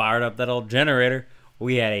 so we fired up that old generator.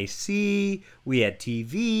 We had AC, we had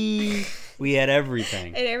TV, we had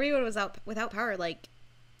everything. And everyone was out without power like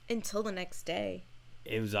until the next day.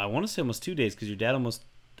 It was, I want to say, almost 2 days because your dad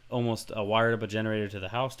almost wired up a generator to the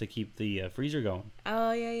house to keep the freezer going.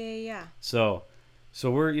 Oh yeah. So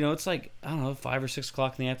we're, it's like, I don't know, 5 or 6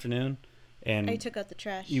 o'clock in the afternoon, and I took out the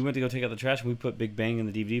trash. You went to go take out the trash, and we put Big Bang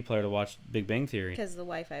in the DVD player to watch Big Bang Theory because the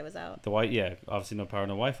Wi-Fi was out. Obviously no power,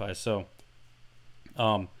 no Wi-Fi. So,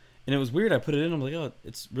 and it was weird. I put it in. I'm like, oh,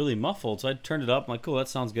 it's really muffled. So I turned it up. I'm like, cool, that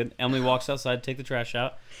sounds good. Emily walks outside to take the trash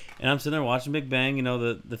out, and I'm sitting there watching Big Bang.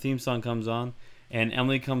 The theme song comes on. And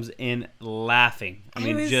Emily comes in laughing. I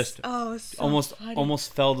mean,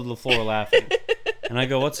 almost fell to the floor laughing. And I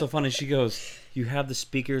go, "What's so funny?" She goes, "You have the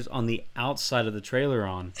speakers on the outside of the trailer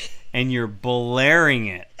on, and you're blaring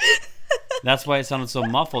it. That's why it sounded so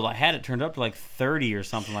muffled. I had it turned up to like 30 or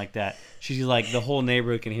something like that." She's like, "The whole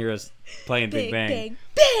neighborhood can hear us playing Big Bang, bang,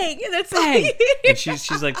 bang, and that's bang." And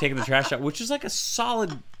she's like taking the trash out, which is like a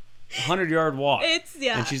solid 100-yard walk.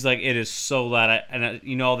 And she's like, "It is so loud."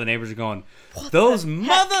 All the neighbors are going, "Those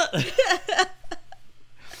mother!"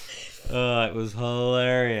 It was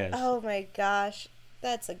hilarious. Oh my gosh,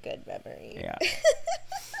 that's a good memory. Yeah.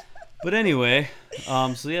 But anyway,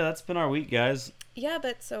 that's been our week, guys. Yeah,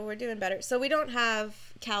 but so we're doing better. So we don't have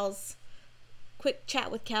Cal's quick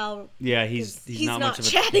chat with Cal. Yeah, he's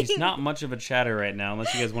not much of a chatter right now.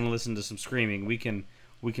 Unless you guys want to listen to some screaming, we can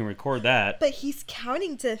record that. But he's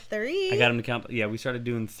counting to 3. I got him to count. Yeah, we started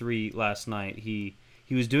doing 3 last night. He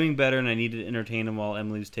was doing better, and I needed to entertain him while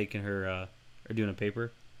Emily was taking her or doing a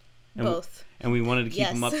paper. And both. We wanted to keep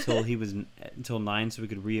him up till he was until 9, so we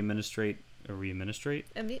could administrate.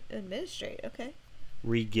 Administrate, okay.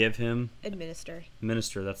 re-give him administer. That's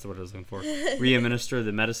the word I was looking for. Re-administer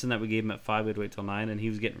the medicine that we gave him at 5. We had to wait till 9, and he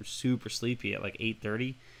was getting super sleepy at like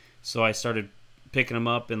 8:30. So I started picking him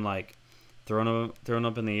up and like throwing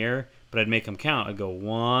up in the air, but I'd make him count. I'd go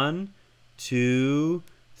 1, 2,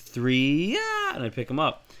 3, yeah, and I'd pick him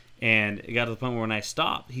up. And it got to the point where when I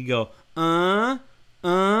stopped, he'd go, ah.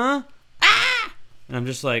 And I'm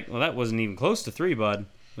just like, well, that wasn't even close to 3, bud.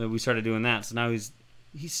 But we started doing that, so now he's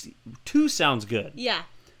 2 sounds good. Yeah.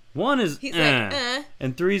 1 is he's like,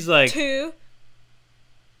 and 3's like 2.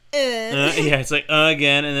 Yeah, it's like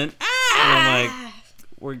again, and then and I'm like,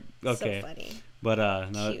 we're okay. So funny. But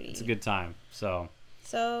no, Cutie. It's a good time. So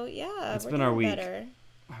yeah, it's been our week. Better.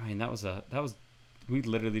 I mean, that was we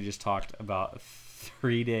literally just talked about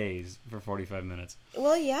 3 days for 45 minutes.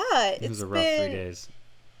 Well, yeah, it was a rough 3 days.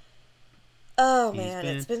 Oh man,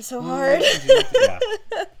 it's been so hard. Yeah.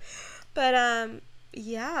 But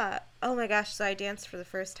yeah. Oh my gosh, so I danced for the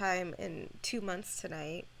first time in 2 months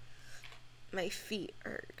tonight. My feet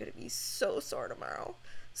are gonna be so sore tomorrow.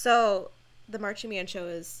 So the Marching Man show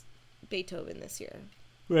is Beethoven this year.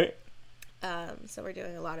 Right. So we're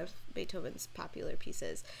doing a lot of Beethoven's popular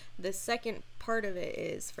pieces. The second part of it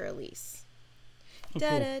is for Elise. Oh, da,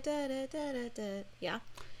 cool. da, da, da, da, da, da.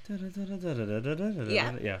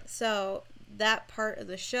 Yeah. Yeah. So that part of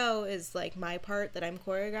the show is like my part that I'm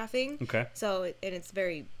choreographing. Okay. So and it's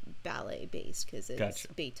very ballet based because it's Gotcha.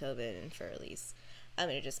 Beethoven and for Elise. I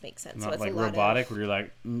mean, it just makes sense. Not so it's like a lot robotic, of, where you're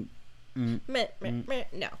like. No.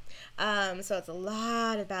 So it's a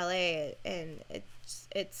lot of ballet, and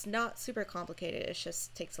it's not super complicated. It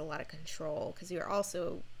just takes a lot of control because you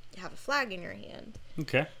also have a flag in your hand.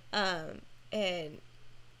 Okay. And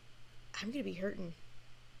I'm gonna be hurting.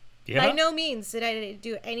 Yeah. By no means did I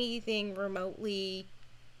do anything remotely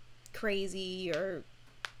crazy or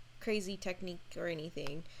crazy technique or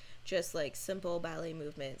anything. Just like simple ballet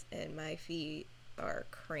movements, and my feet are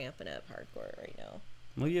cramping up hardcore right now.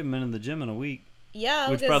 Well, you haven't been in the gym in a week. Yeah.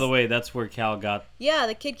 Which, by the way, that's where Cal got. Yeah,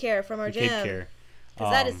 the kid care from our gym. Kid care.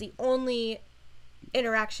 Because that is the only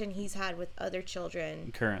interaction he's had with other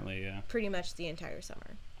children. Currently, yeah. Pretty much the entire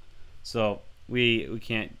summer. So you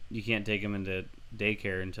can't take him into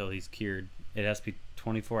daycare until he's cured. It has to be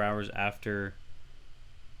 24 hours after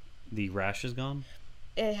the rash is gone.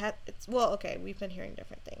 Okay, we've been hearing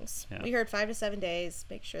different things. Yeah. We heard 5 to 7 days,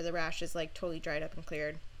 make sure the rash is like totally dried up and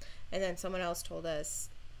cleared. And then someone else told us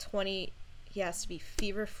he has to be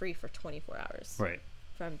fever free for 24 hours. Right.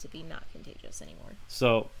 For him to be not contagious anymore.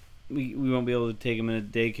 So we won't be able to take him into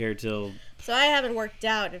daycare till. So I haven't worked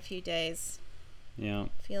out in a few days. Yeah.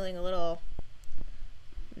 Feeling a little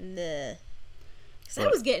because I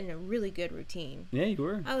was getting a really good routine. Yeah, you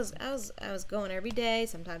were. I was going every day.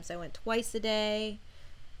 Sometimes I went twice a day.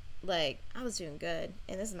 Like, I was doing good.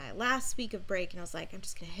 And this is my last week of break, and I was like, I'm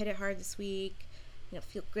just gonna hit it hard this week.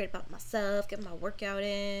 Feel great about myself, get my workout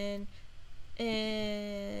in.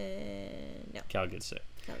 And no. Cal gets sick.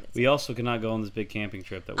 We also cannot go on this big camping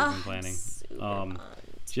trip that we've been planning.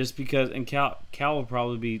 Just because, and Cal will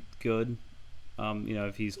probably be good.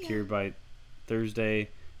 If he's cured by Thursday,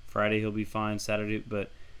 Friday he'll be fine. Saturday,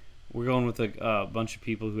 but we're going with a bunch of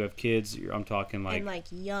people who have kids. I'm talking like, and like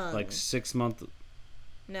young, like 6 months.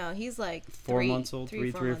 No, he's like 4 months old,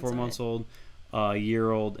 3 or 4 months old, a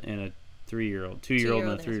year-old and a 3-year-old, 2-year-old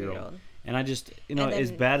and a 3-year-old. And I just,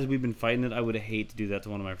 as bad as we've been fighting it, I would hate to do that to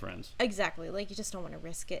one of my friends. Exactly. Like, you just don't want to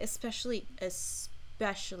risk it, especially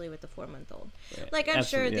with the 4-month-old. Right. Like, I'm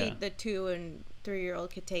sure the 2 and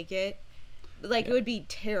 3-year-old could take it. Like, it would be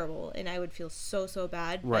terrible, and I would feel so, so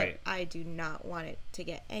bad. Right. But I do not want it to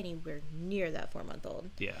get anywhere near that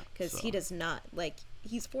 4-month-old. Yeah. Because he does not,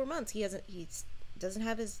 he's 4 months. He doesn't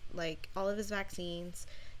have his, all of his vaccines.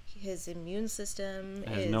 His immune system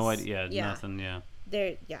has no idea. Nothing. Yeah.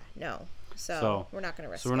 No. So we're not going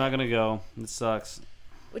to risk it. So we're not going to go. It sucks.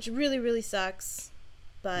 Which really, really sucks.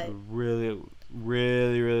 But we're really,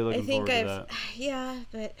 really, really looking forward to that. Yeah,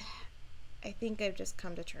 but I think I've just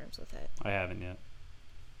come to terms with it. I haven't yet.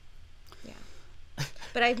 Yeah.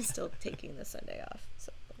 But I'm still taking the Sunday off.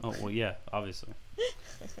 So. Oh, well, yeah, obviously.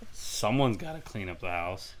 Someone's got to clean up the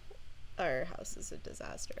house. Our house is a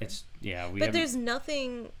disaster. But there's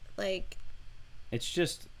nothing it's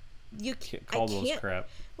just Caldwell's crap.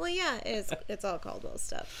 Well, yeah, it's all Caldwell's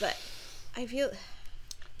stuff. But I feel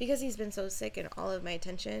because he's been so sick and all of my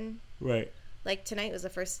attention. Right. Like tonight was the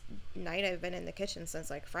first night I've been in the kitchen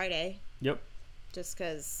since Friday. Yep. Just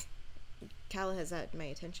because Cal has had my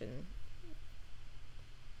attention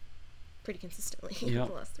pretty consistently yep.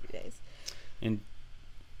 the last 3 days. And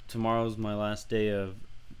tomorrow's my last day of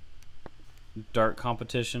dart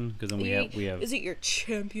competition because then we have. Is it your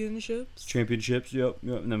championships? Championships, yep.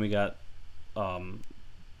 And then we got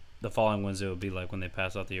the following Wednesday will be like when they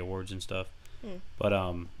pass out the awards and stuff.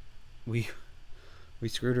 But we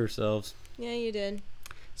screwed ourselves. Yeah, you did.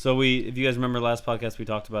 So if you guys remember last podcast, we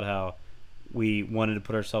talked about how we wanted to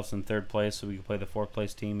put ourselves in third place so we could play the fourth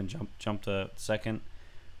place team and jump to second.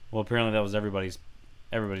 Well, apparently that was everybody's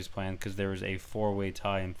plan because there was a 4-way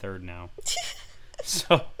tie in third now.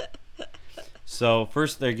 So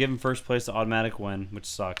first they're giving first place the automatic win, which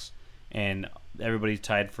sucks, and everybody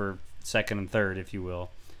tied for second and third, if you will,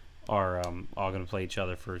 are all going to play each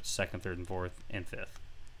other for second, third, and fourth, and fifth.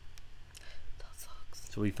 That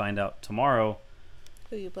sucks. So we find out tomorrow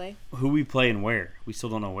who we play and where. We still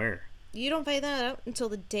don't know where. You don't find that out until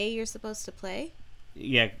the day you're supposed to play?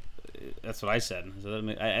 Yeah, that's what I said.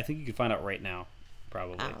 So I think you can find out right now,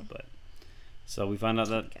 probably. Oh. But so we find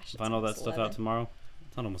out all that stuff 11. out tomorrow.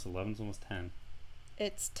 It's not almost 11. It's almost 10.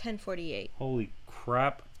 It's 10:48. Holy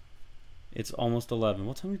crap! It's almost 11.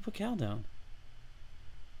 What time did we put Cal down?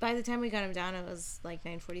 By the time we got him down, it was like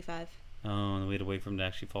 9:45. Oh, and we had to wait for him to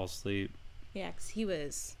actually fall asleep. Yeah, because he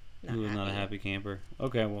was not a happy camper.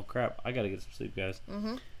 Okay, well, crap. I got to get some sleep, guys.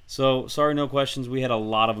 Mm-hmm. So, sorry, no questions. We had a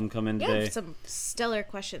lot of them come in today. Yeah, some stellar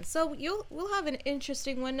questions. So we'll have an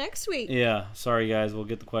interesting one next week. Yeah, sorry, guys. We'll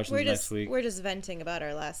get the questions next week. We're just venting about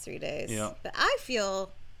our last 3 days. Yeah. But I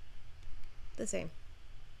feel the same.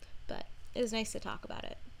 But it was nice to talk about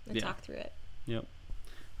it and talk through it. Yep.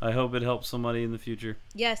 I hope it helps somebody in the future.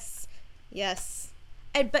 Yes.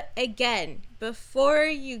 But again, before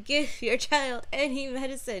you give your child any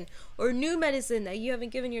medicine or new medicine that you haven't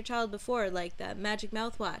given your child before, like that magic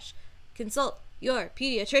mouthwash, consult your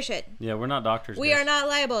pediatrician. Yeah, we're not doctors. We are not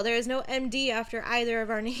liable. There is no MD after either of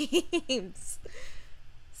our names.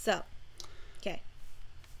 So, okay.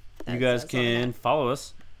 You guys can follow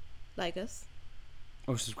us. Like us.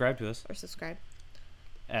 Or subscribe to us. Or subscribe.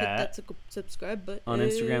 Hit that subscribe button. On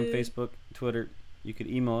Instagram, Facebook, Twitter. You could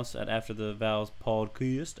email us at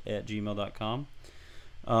afterthevalspodcast@gmail.com.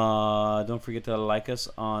 Don't forget to like us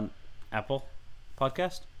on Apple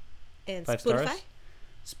Podcast. And 5 Spotify. stars.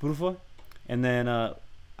 Spotify. And then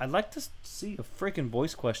I'd like to see a freaking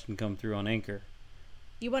voice question come through on Anchor.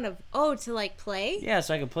 You want to like play? Yeah,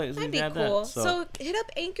 so I can play. That'd be cool. So hit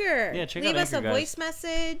up Anchor. Yeah, check Leave out us Anchor, a voice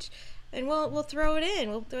message, and we'll throw it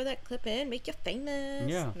in. We'll throw that clip in, make you famous.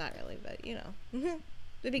 Yeah. Not really, but you know,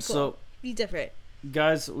 it'd be cool. So, be different.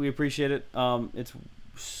 Guys, we appreciate it. It's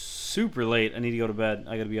super late. I need to go to bed.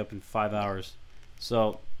 I got to be up in 5 hours.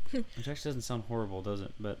 So, which actually doesn't sound horrible, does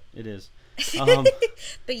it? But it is.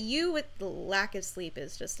 But you with the lack of sleep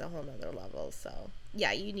is just a whole nother level. So,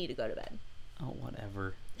 yeah, you need to go to bed. Oh,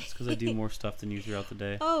 whatever. It's because I do more stuff than you throughout the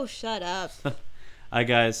day. Oh, shut up. Hi,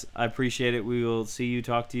 guys. I appreciate it. We will see you,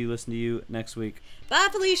 talk to you, listen to you next week. Bye,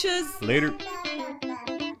 Felicias. Later.